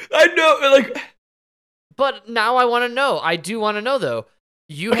 Dude, I know, But now I want to know. I do want to know, though.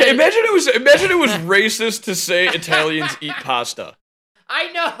 Imagine it was racist to say Italians eat pasta. I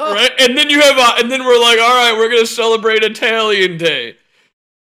know. Right? And then we're like, all right, we're going to celebrate Italian Day.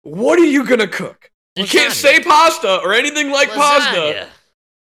 What are you going to cook? You can't say pasta or anything like pasta.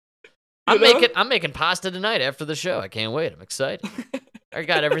 I'm making pasta tonight after the show. I can't wait. I'm excited. I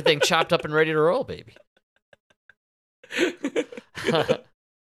got everything chopped up and ready to roll, baby. The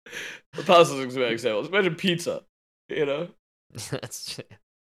pasta's an example. Imagine pizza.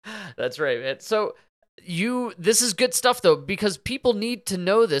 That's right, man. So this is good stuff though, because people need to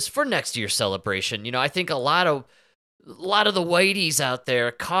know this for next year's celebration. I think a lot of the whiteys out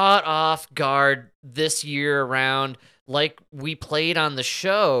there caught off guard this year around, like we played on the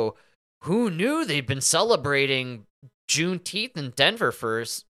show. Who knew they'd been celebrating Juneteenth in Denver for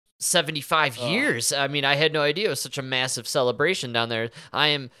 75 years? I mean, I had no idea it was such a massive celebration down there.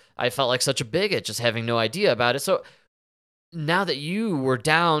 I felt like such a bigot just having no idea about it. So now that you were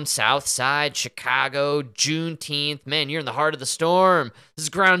down South Side, Chicago, Juneteenth, man, you're in the heart of the storm. This is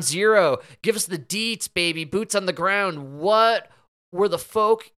ground zero. Give us the deets, baby. Boots on the ground. What were the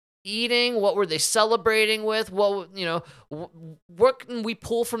folk eating? What were they celebrating with? What can we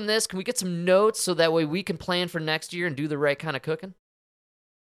pull from this? Can we get some notes so that way we can plan for next year and do the right kind of cooking?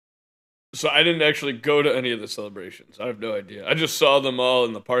 So I didn't actually go to any of the celebrations. I have no idea. I just saw them all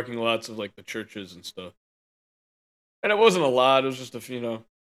in the parking lots of like the churches and stuff. And it wasn't a lot. It was just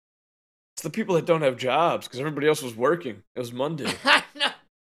it's the people that don't have jobs because everybody else was working. It was Monday.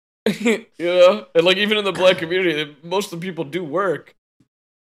 And like even in the black community, most of the people do work.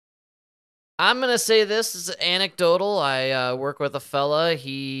 I'm going to say this is anecdotal. I work with a fella.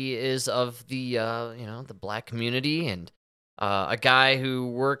 He is of the, the black community, and a guy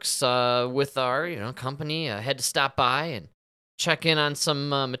who works with our, company had to stop by and check in on some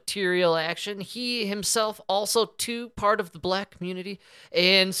material action. He himself also too part of the black community.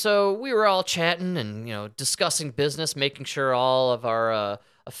 And so we were all chatting and, discussing business, making sure all of our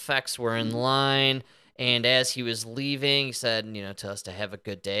effects were in line. And as he was leaving, he said, to us to have a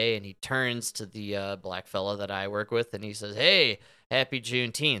good day. And he turns to the black fella that I work with, and he says, "Hey, happy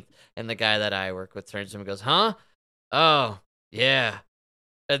Juneteenth." And the guy that I work with turns to him and goes, "Huh? Oh, yeah."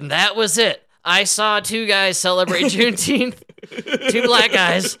 And that was it. I saw two guys celebrate Juneteenth. Two black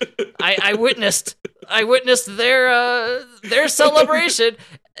guys. I witnessed their celebration,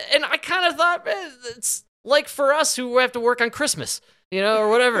 and I kind of thought, man, it's like for us who have to work on Christmas, or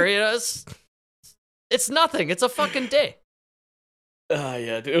whatever. It's nothing. It's a fucking day.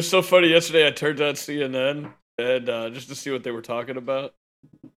 Yeah, dude, it was so funny. Yesterday I turned on CNN and just to see what they were talking about.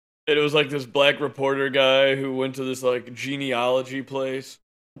 And it was like this black reporter guy who went to this like genealogy place.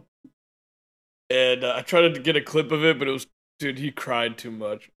 And I tried to get a clip of it, but dude, he cried too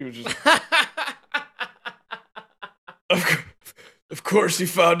much. He was just... Of course he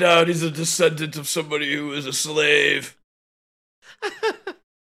found out he's a descendant of somebody who was a slave.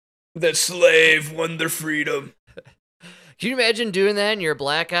 That slave won their freedom. Can you imagine doing that and you're a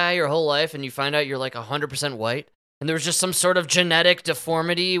black guy your whole life and you find out you're like 100% white? And there was just some sort of genetic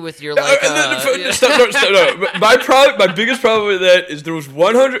deformity with your like... No. My biggest problem with that is there was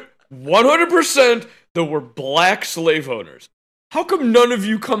 100% that were black slave owners. How come none of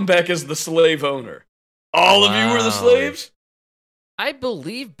you come back as the slave owner? All of you were the slaves? I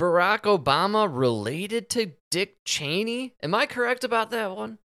believe Barack Obama related to Dick Cheney. Am I correct about that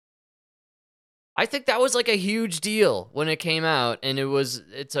one? I think that was like a huge deal when it came out, and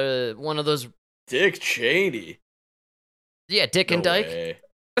it's one of those... Dick Cheney? Yeah, Dick and Dyke.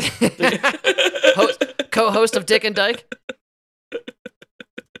 Co-host of Dick and Dyke.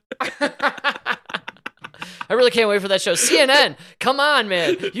 I really can't wait for that show. CNN, come on,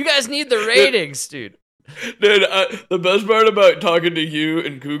 man. You guys need the ratings, dude. Dude, the best part about talking to you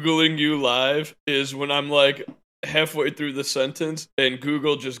and Googling you live is when I'm like, halfway through the sentence, and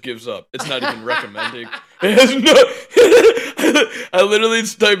Google just gives up. It's not even recommending. It has no. I literally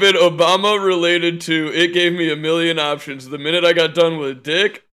type in Obama related to. It gave me a million options. The minute I got done with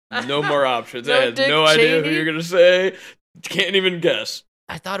Dick, no more options. I had no idea who you're gonna say. Can't even guess.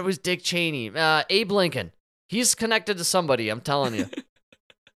 I thought it was Dick Cheney. Abe Lincoln. He's connected to somebody. I'm telling you.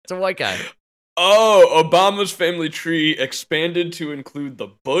 It's a white guy. Oh, Obama's family tree expanded to include the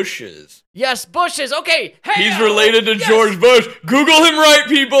Bushes. Yes, Bushes. Okay. Hey, he's related to George Bush. Google him right,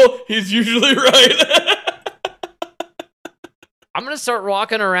 people. He's usually right. I'm going to start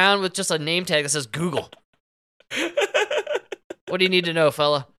walking around with just a name tag that says Google. What do you need to know,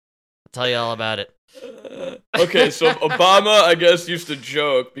 fella? I'll tell you all about it. Okay, so Obama, I guess, used to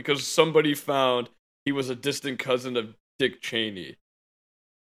joke because somebody found he was a distant cousin of Dick Cheney.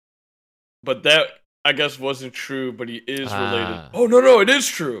 But that, I guess, wasn't true, but he is related. Oh, no, it is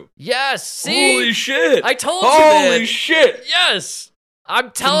true. Yes, see? Holy shit. I told you, man. Holy shit. Yes. I'm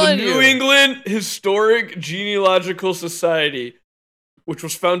telling you. The New England Historic Genealogical Society, which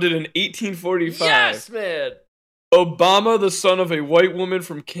was founded in 1845. Yes, man. Obama, the son of a white woman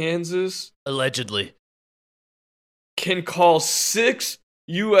from Kansas. Allegedly. Can call 6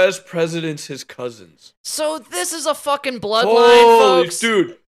 U.S. presidents his cousins. So this is a fucking bloodline, folks.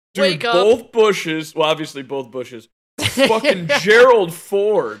 Dude, Wake up. Both Bushes, well, obviously both Bushes, fucking Gerald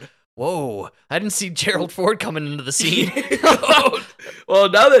Ford. Whoa, I didn't see Gerald Ford coming into the scene. Well,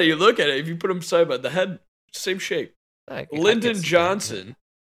 now that you look at it, if you put them side by the head, same shape. Lyndon Johnson.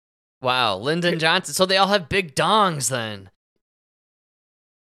 Wow, Lyndon Johnson. So they all have big dongs then.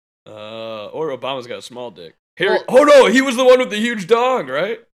 Or Obama's got a small dick. Oh no, he was the one with the huge dong,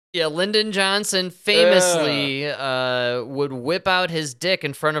 right? Yeah, Lyndon Johnson famously would whip out his dick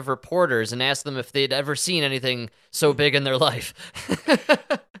in front of reporters and ask them if they'd ever seen anything so big in their life.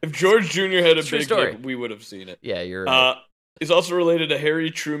 If George Jr. had a big dick, we would have seen it. Yeah, you're right. He's also related to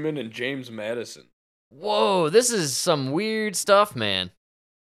Harry Truman and James Madison. Whoa, this is some weird stuff, man.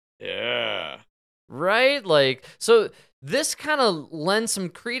 Yeah. Right? Like, so this kind of lends some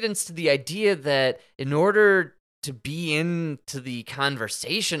credence to the idea that in order to be into the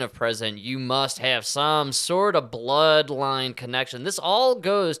conversation of president, you must have some sort of bloodline connection. This all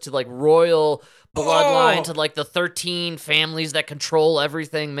goes to like royal bloodline, to like the 13 families that control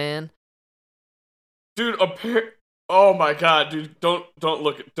everything, man. Dude, oh my god, dude, don't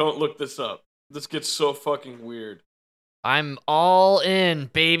look this up. This gets so fucking weird. I'm all in,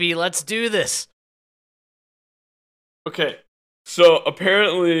 baby. Let's do this. Okay, so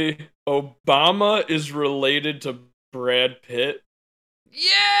apparently Obama is related to Brad Pitt.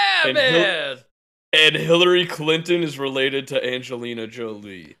 Yeah, and man! And Hillary Clinton is related to Angelina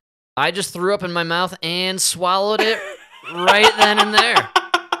Jolie. I just threw up in my mouth and swallowed it right then and there.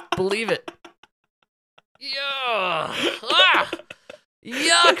 Believe it.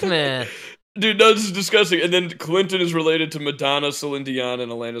 Yuck, man. Dude, no, this is disgusting. And then Clinton is related to Madonna, Celine Dion,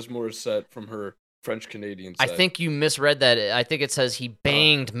 and Alanis Morissette from her French-Canadian side. I think you misread that. I think it says he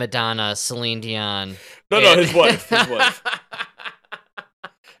banged Madonna, Celine Dion. No, his wife.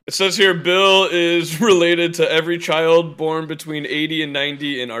 It says here Bill is related to every child born between 80 and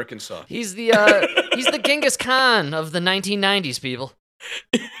 90 in Arkansas. He's the Genghis Khan of the 1990s, people.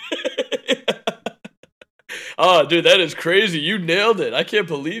 Oh, dude, that is crazy. You nailed it. I can't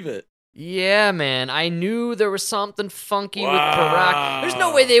believe it. Yeah, man. I knew there was something funky with Barack. There's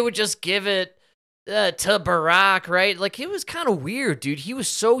no way they would just give it to Barack, right? Like, it was kind of weird, dude. He was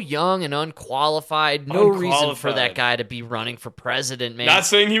so young and unqualified. No reason for that guy to be running for president, man. Not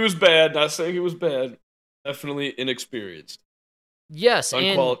saying he was bad. Definitely inexperienced. Yes,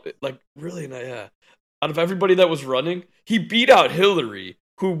 and like, really, yeah. Out of everybody that was running, he beat out Hillary,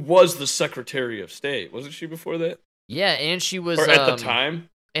 who was the Secretary of State. Wasn't she before that? Yeah, and she was... Or at the time?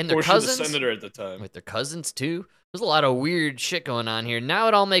 And their or cousins? She was the senator at the time. With their cousins, too? There's a lot of weird shit going on here. Now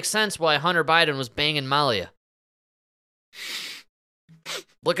it all makes sense why Hunter Biden was banging Malia.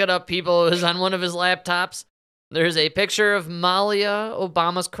 Look it up, people. It was on one of his laptops. There's a picture of Malia,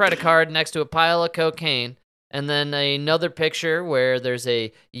 Obama's credit card, next to a pile of cocaine. And then another picture where there's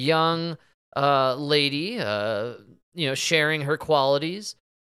a young lady, sharing her qualities,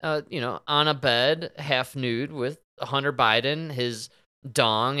 on a bed, half nude, with Hunter Biden, his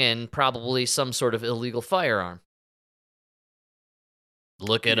dong, and probably some sort of illegal firearm.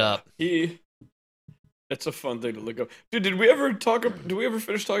 Look it up. It's a fun thing to look up. Dude, did we ever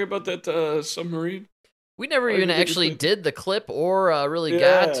finish talking about that submarine? We never even actually did the clip or really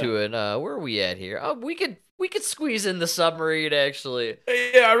got to it. Where are we at here? Oh, we could squeeze in the submarine, actually.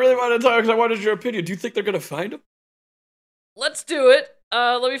 Yeah, I really wanted to talk because I wanted your opinion. Do you think they're going to find him? Let's do it.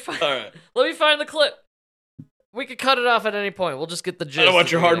 Let me find the clip. We could cut it off at any point. We'll just get the gist. I don't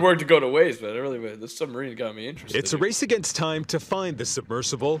want your hard work to go to waste, man. This submarine got me interested. It's a race against time to find the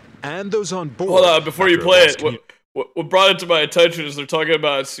submersible and those on board. Hold on, before you play it, what brought it to my attention is they're talking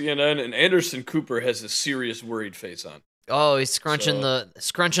about CNN, and Anderson Cooper has a serious worried face on. Oh, he's scrunching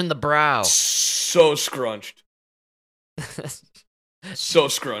the brow. So scrunched. So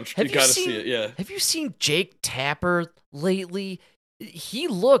scrunched. You gotta see it, yeah. Have you seen Jake Tapper lately? He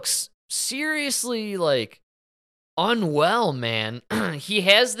looks seriously, like, unwell, man. He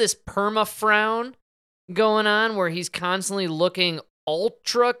has this perma frown going on where he's constantly looking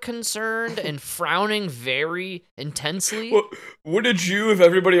ultra concerned and frowning very intensely. Well, wouldn't you if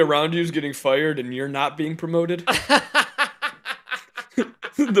everybody around you is getting fired and you're not being promoted?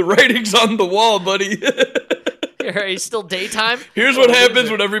 The writing's on the wall, buddy. Are you still daytime? Here's what happens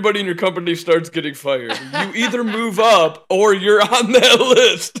when everybody in your company starts getting fired. You either move up or you're on that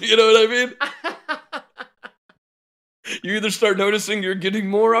list. You know what I mean? You either start noticing you're getting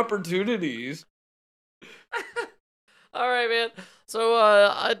more opportunities. All right, man. So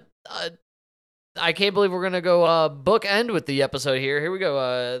I can't believe we're gonna go bookend with the episode here. Here we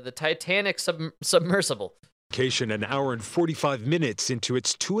go. The Titanic submersible. An hour and 45 minutes into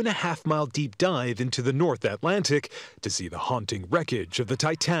its 2.5-mile deep dive into the North Atlantic to see the haunting wreckage of the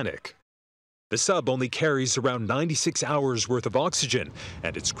Titanic. The sub only carries around 96 hours worth of oxygen,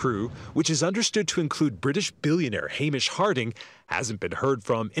 and its crew, which is understood to include British billionaire Hamish Harding, hasn't been heard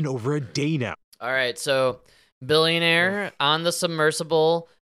from in over a day now. All right, so billionaire on the submersible,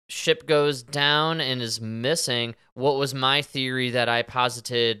 ship goes down and is missing. What was my theory that I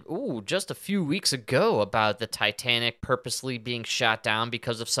posited just a few weeks ago about the Titanic purposely being shot down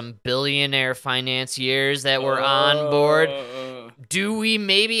because of some billionaire financiers that were on board? Do we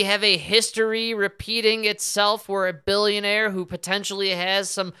maybe have a history repeating itself where a billionaire who potentially has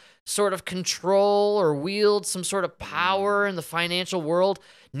some sort of control or wields some sort of power in the financial world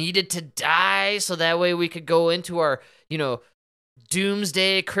needed to die so that way we could go into our,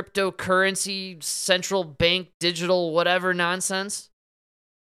 doomsday cryptocurrency, central bank, digital, whatever nonsense?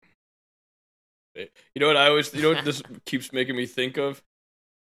 You know what this keeps making me think of?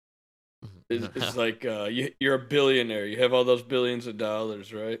 It's like you're a billionaire. You have all those billions of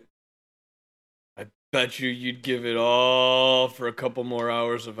dollars, right? I bet you'd give it all for a couple more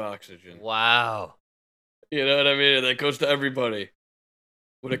hours of oxygen. Wow. You know what I mean? And that goes to everybody.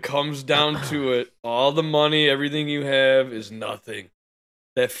 When it comes down to it, all the money, everything you have is nothing.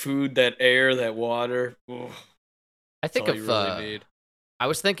 That food, that air, that water. I think of I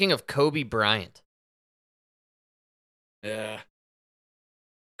was thinking of Kobe Bryant. Yeah.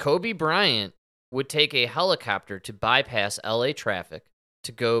 Kobe Bryant would take a helicopter to bypass LA traffic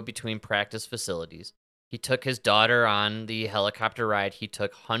to go between practice facilities. He took his daughter on the helicopter ride he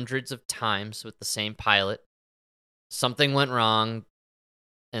took hundreds of times with the same pilot. Something went wrong,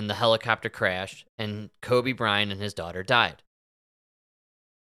 and the helicopter crashed, and Kobe Bryant and his daughter died.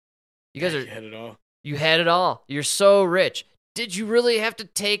 You guys You had it all. You had it all. You're so rich. Did you really have to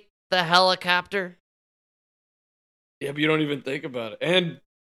take the helicopter? Yeah, but you don't even think about it. And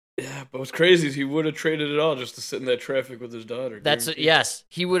but what's crazy is he would have traded it all just to sit in that traffic with his daughter. Yes,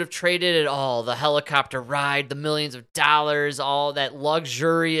 he would have traded it all. The helicopter ride, the millions of dollars, all that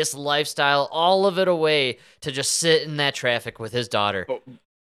luxurious lifestyle, all of it away to just sit in that traffic with his daughter.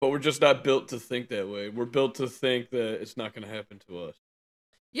 But we're just not built to think that way. We're built to think that it's not going to happen to us.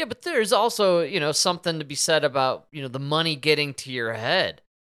 Yeah, but there's also, something to be said about, the money getting to your head.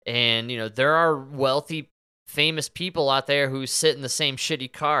 And, there are wealthy, famous people out there who sit in the same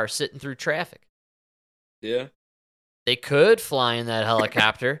shitty car sitting through traffic. Yeah. They could fly in that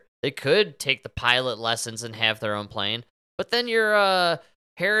helicopter. They could take the pilot lessons and have their own plane. But then you're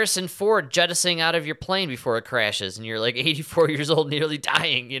Harrison Ford jettisoning out of your plane before it crashes, and you're like 84 years old, nearly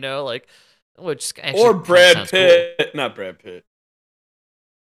dying, which actually or Brad Pitt. Cool. Not Brad Pitt.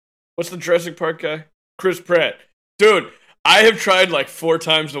 What's the Jurassic Park guy? Chris Pratt. Dude, I have tried like 4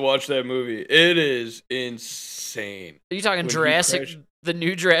 times to watch that movie. It is insane. Are you talking the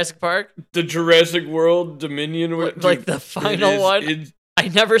new Jurassic Park? The Jurassic World Dominion? Like the final one? I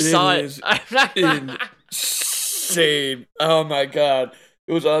never saw it. Insane. Oh my God.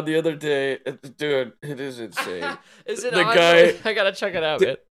 It was on the other day. Dude, it is insane. Is it on? I gotta check it out,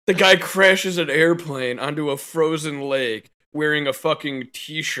 man. The guy crashes an airplane onto a frozen lake wearing a fucking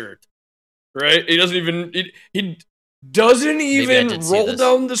t-shirt. Right? He doesn't even roll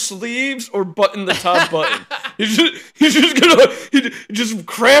down the sleeves or button the top button. He's just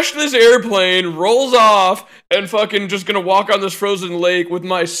crash this airplane, rolls off, and fucking just gonna walk on this frozen lake with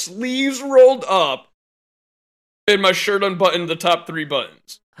my sleeves rolled up and my shirt unbuttoned, the top 3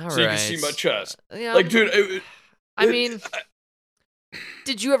 buttons. You can see my chest. Yeah, like, dude, I mean,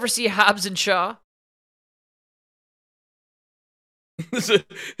 did you ever see Hobbs and Shaw? Is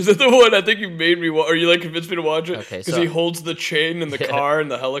it the one I think you made me watch? Or you convinced me to watch it? Okay, because he holds the chain in the car and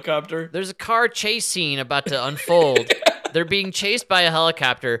the helicopter. There's a car chase scene about to unfold. They're being chased by a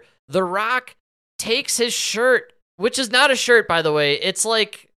helicopter. The Rock takes his shirt, which is not a shirt, by the way. It's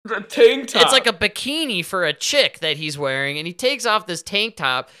like a tank top. It's like a bikini for a chick that he's wearing, and he takes off this tank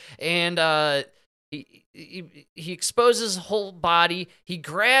top and he exposes his whole body. He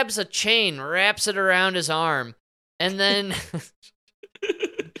grabs a chain, wraps it around his arm, and then.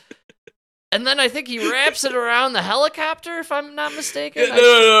 And then I think he wraps it around the helicopter, if I'm not mistaken. Yeah,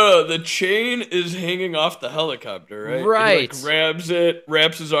 no. The chain is hanging off the helicopter, right? Right. He grabs it,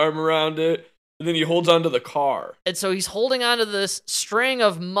 wraps his arm around it, and then he holds onto the car. And so he's holding onto this string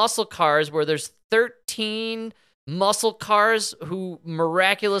of muscle cars where there's 13 muscle cars who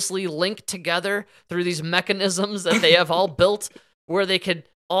miraculously link together through these mechanisms that they have all built where they could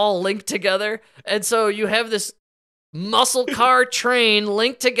all link together. And so you have this muscle car train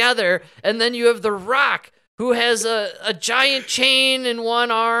linked together, and then you have The Rock, who has a giant chain in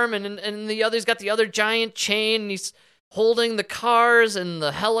one arm, and the other's got the other giant chain, and he's holding the cars and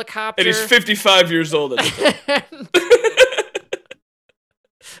the helicopter. And he's 55 years old at the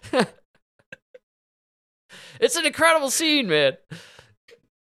time. It's an incredible scene, man.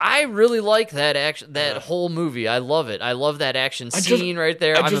 I really like that action, that whole movie. I love it. I love that action scene right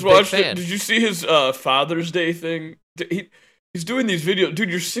there. I'm a big fan. Did you see his Father's Day thing? He's doing these videos. Dude,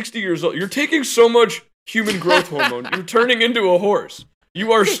 you're 60 years old. You're taking so much human growth hormone. You're turning into a horse.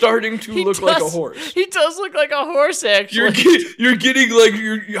 You are starting to look like a horse. He does look like a horse, actually. You're getting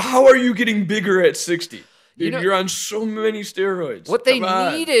how are you getting bigger at 60? You're on so many steroids. What they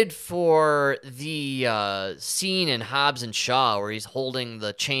needed for the scene in Hobbs and Shaw, where he's holding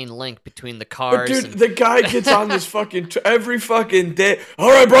the chain link between the cars. But dude, the guy gets on this every fucking day. All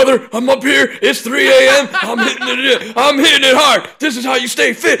right, brother, I'm up here. It's 3 a.m. I'm hitting it hard. This is how you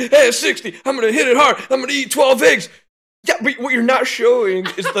stay fit at 60. I'm gonna hit it hard. I'm gonna eat 12 eggs. Yeah, but what you're not showing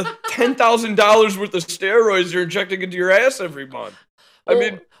is the $10,000 worth of steroids you're injecting into your ass every month. I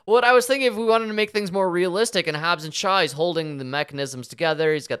mean. What I was thinking, if we wanted to make things more realistic, in Hobbs and Shaw, he's holding the mechanisms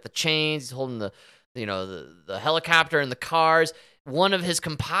together. He's got the chains. He's holding the helicopter and the cars. One of his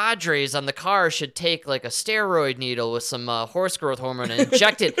compadres on the car should take like a steroid needle with some horse growth hormone and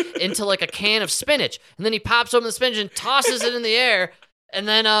inject it into like a can of spinach. And then he pops open the spinach and tosses it in the air. And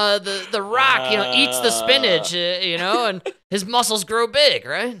then the Rock, eats the spinach, and his muscles grow big,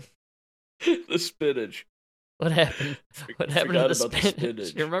 right? The spinach. What happened? What happened to the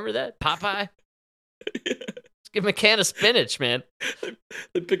spinach? You remember that? Popeye? Yeah. Let's give him a can of spinach, man.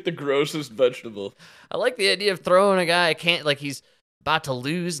 They picked the grossest vegetable. I like the idea of throwing a guy like he's about to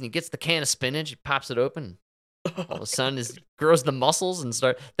lose, and he gets the can of spinach, he pops it open. All of a sudden, he grows the muscles and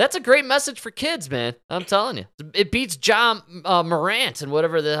start. That's a great message for kids, man. I'm telling you. It beats John Morant and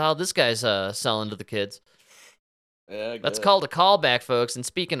whatever the hell this guy's selling to the kids. Yeah, that's called a callback, folks. And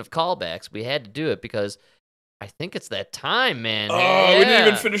speaking of callbacks, we had to do it because I think it's that time, man. Oh, yeah. We didn't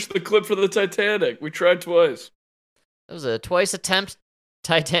even finish the clip for the Titanic. We tried twice. That was a twice attempt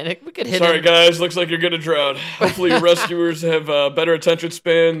Titanic. We could hit Sorry, guys. Looks like you're going to drown. Hopefully your rescuers have better attention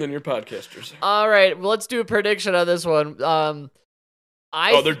span than your podcasters. All right. Well, let's do a prediction on this one.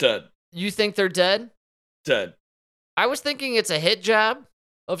 They're dead. You think they're dead? Dead. I was thinking it's a hit job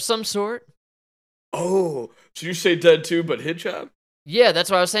of some sort. Oh, so you say dead too, but hit job? Yeah, that's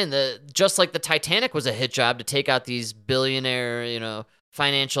what I was saying. Just like the Titanic was a hit job to take out these billionaire,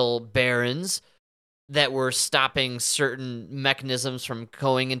 financial barons that were stopping certain mechanisms from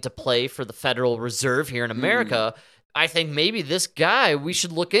going into play for the Federal Reserve here in America. I think maybe this guy, we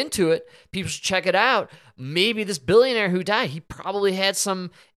should look into it. People should check it out. Maybe this billionaire who died, he probably had some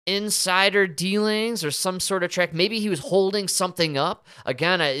insider dealings or some sort of track. Maybe he was holding something up.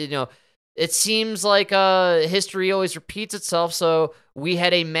 Again, it seems like history always repeats itself, so we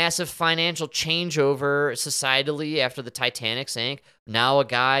had a massive financial changeover societally after the Titanic sank. Now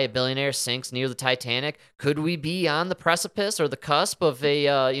a billionaire, sinks near the Titanic. Could we be on the precipice or the cusp of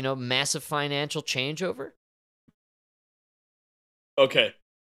a massive financial changeover? Okay.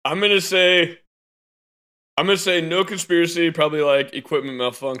 I'm gonna say no conspiracy, probably like equipment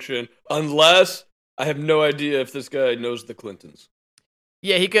malfunction, unless I have no idea if this guy knows the Clintons.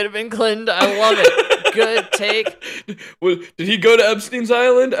 Yeah, he could have been Clinton. I love it. Good take. Did he go to Epstein's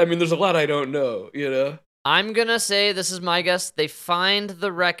Island? I mean, there's a lot I don't know, I'm going to say, this is my guess, they find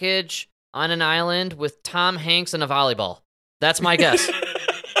the wreckage on an island with Tom Hanks and a volleyball. That's my guess.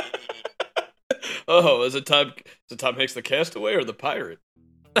 Oh, is it Tom Hanks the castaway or the pirate?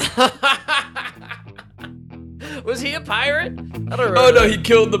 Was he a pirate? I don't remember. Oh, no, he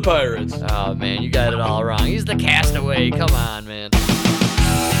killed the pirates. Oh, man, you got it all wrong. He's the castaway. Come on, man.